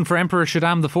 Here's hoping for Emperor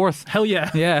Shaddam IV. Hell yeah.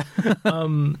 Yeah.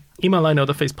 Email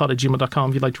iknowthatfacepod@gmail.com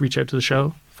if you'd like to reach out to the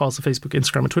show. Follow us on Facebook,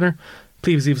 Instagram and Twitter.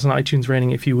 Please leave us an iTunes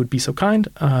rating if you would be so kind.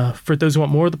 For those who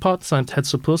want more of the pod, sign up to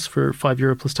Headstuff Plus for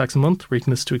 €5 plus tax a month, where you can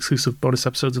listen to exclusive bonus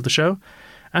episodes of the show.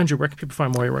 Andrew, where can people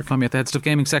find more of your work? Find me at the Headstuff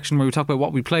Gaming section, where we talk about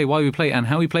what we play, why we play, and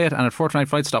how we play it, and at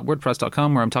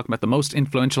fortnightfights.wordpress.com, where I'm talking about the most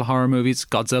influential horror movies.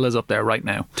 Godzilla's up there right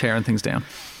now, tearing things down.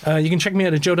 You can check me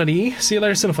out at joe.e. See you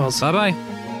later, cinephiles. Bye-bye.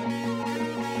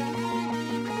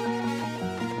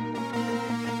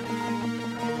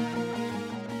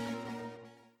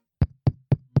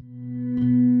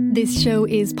 This show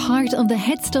is part of the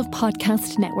Headstuff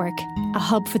Podcast Network, a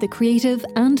hub for the creative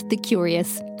and the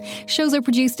curious. Shows are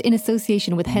produced in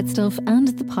association with Headstuff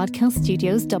and the Podcast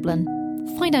Studios Dublin.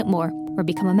 Find out more or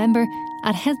become a member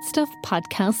at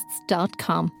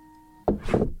headstuffpodcasts.com.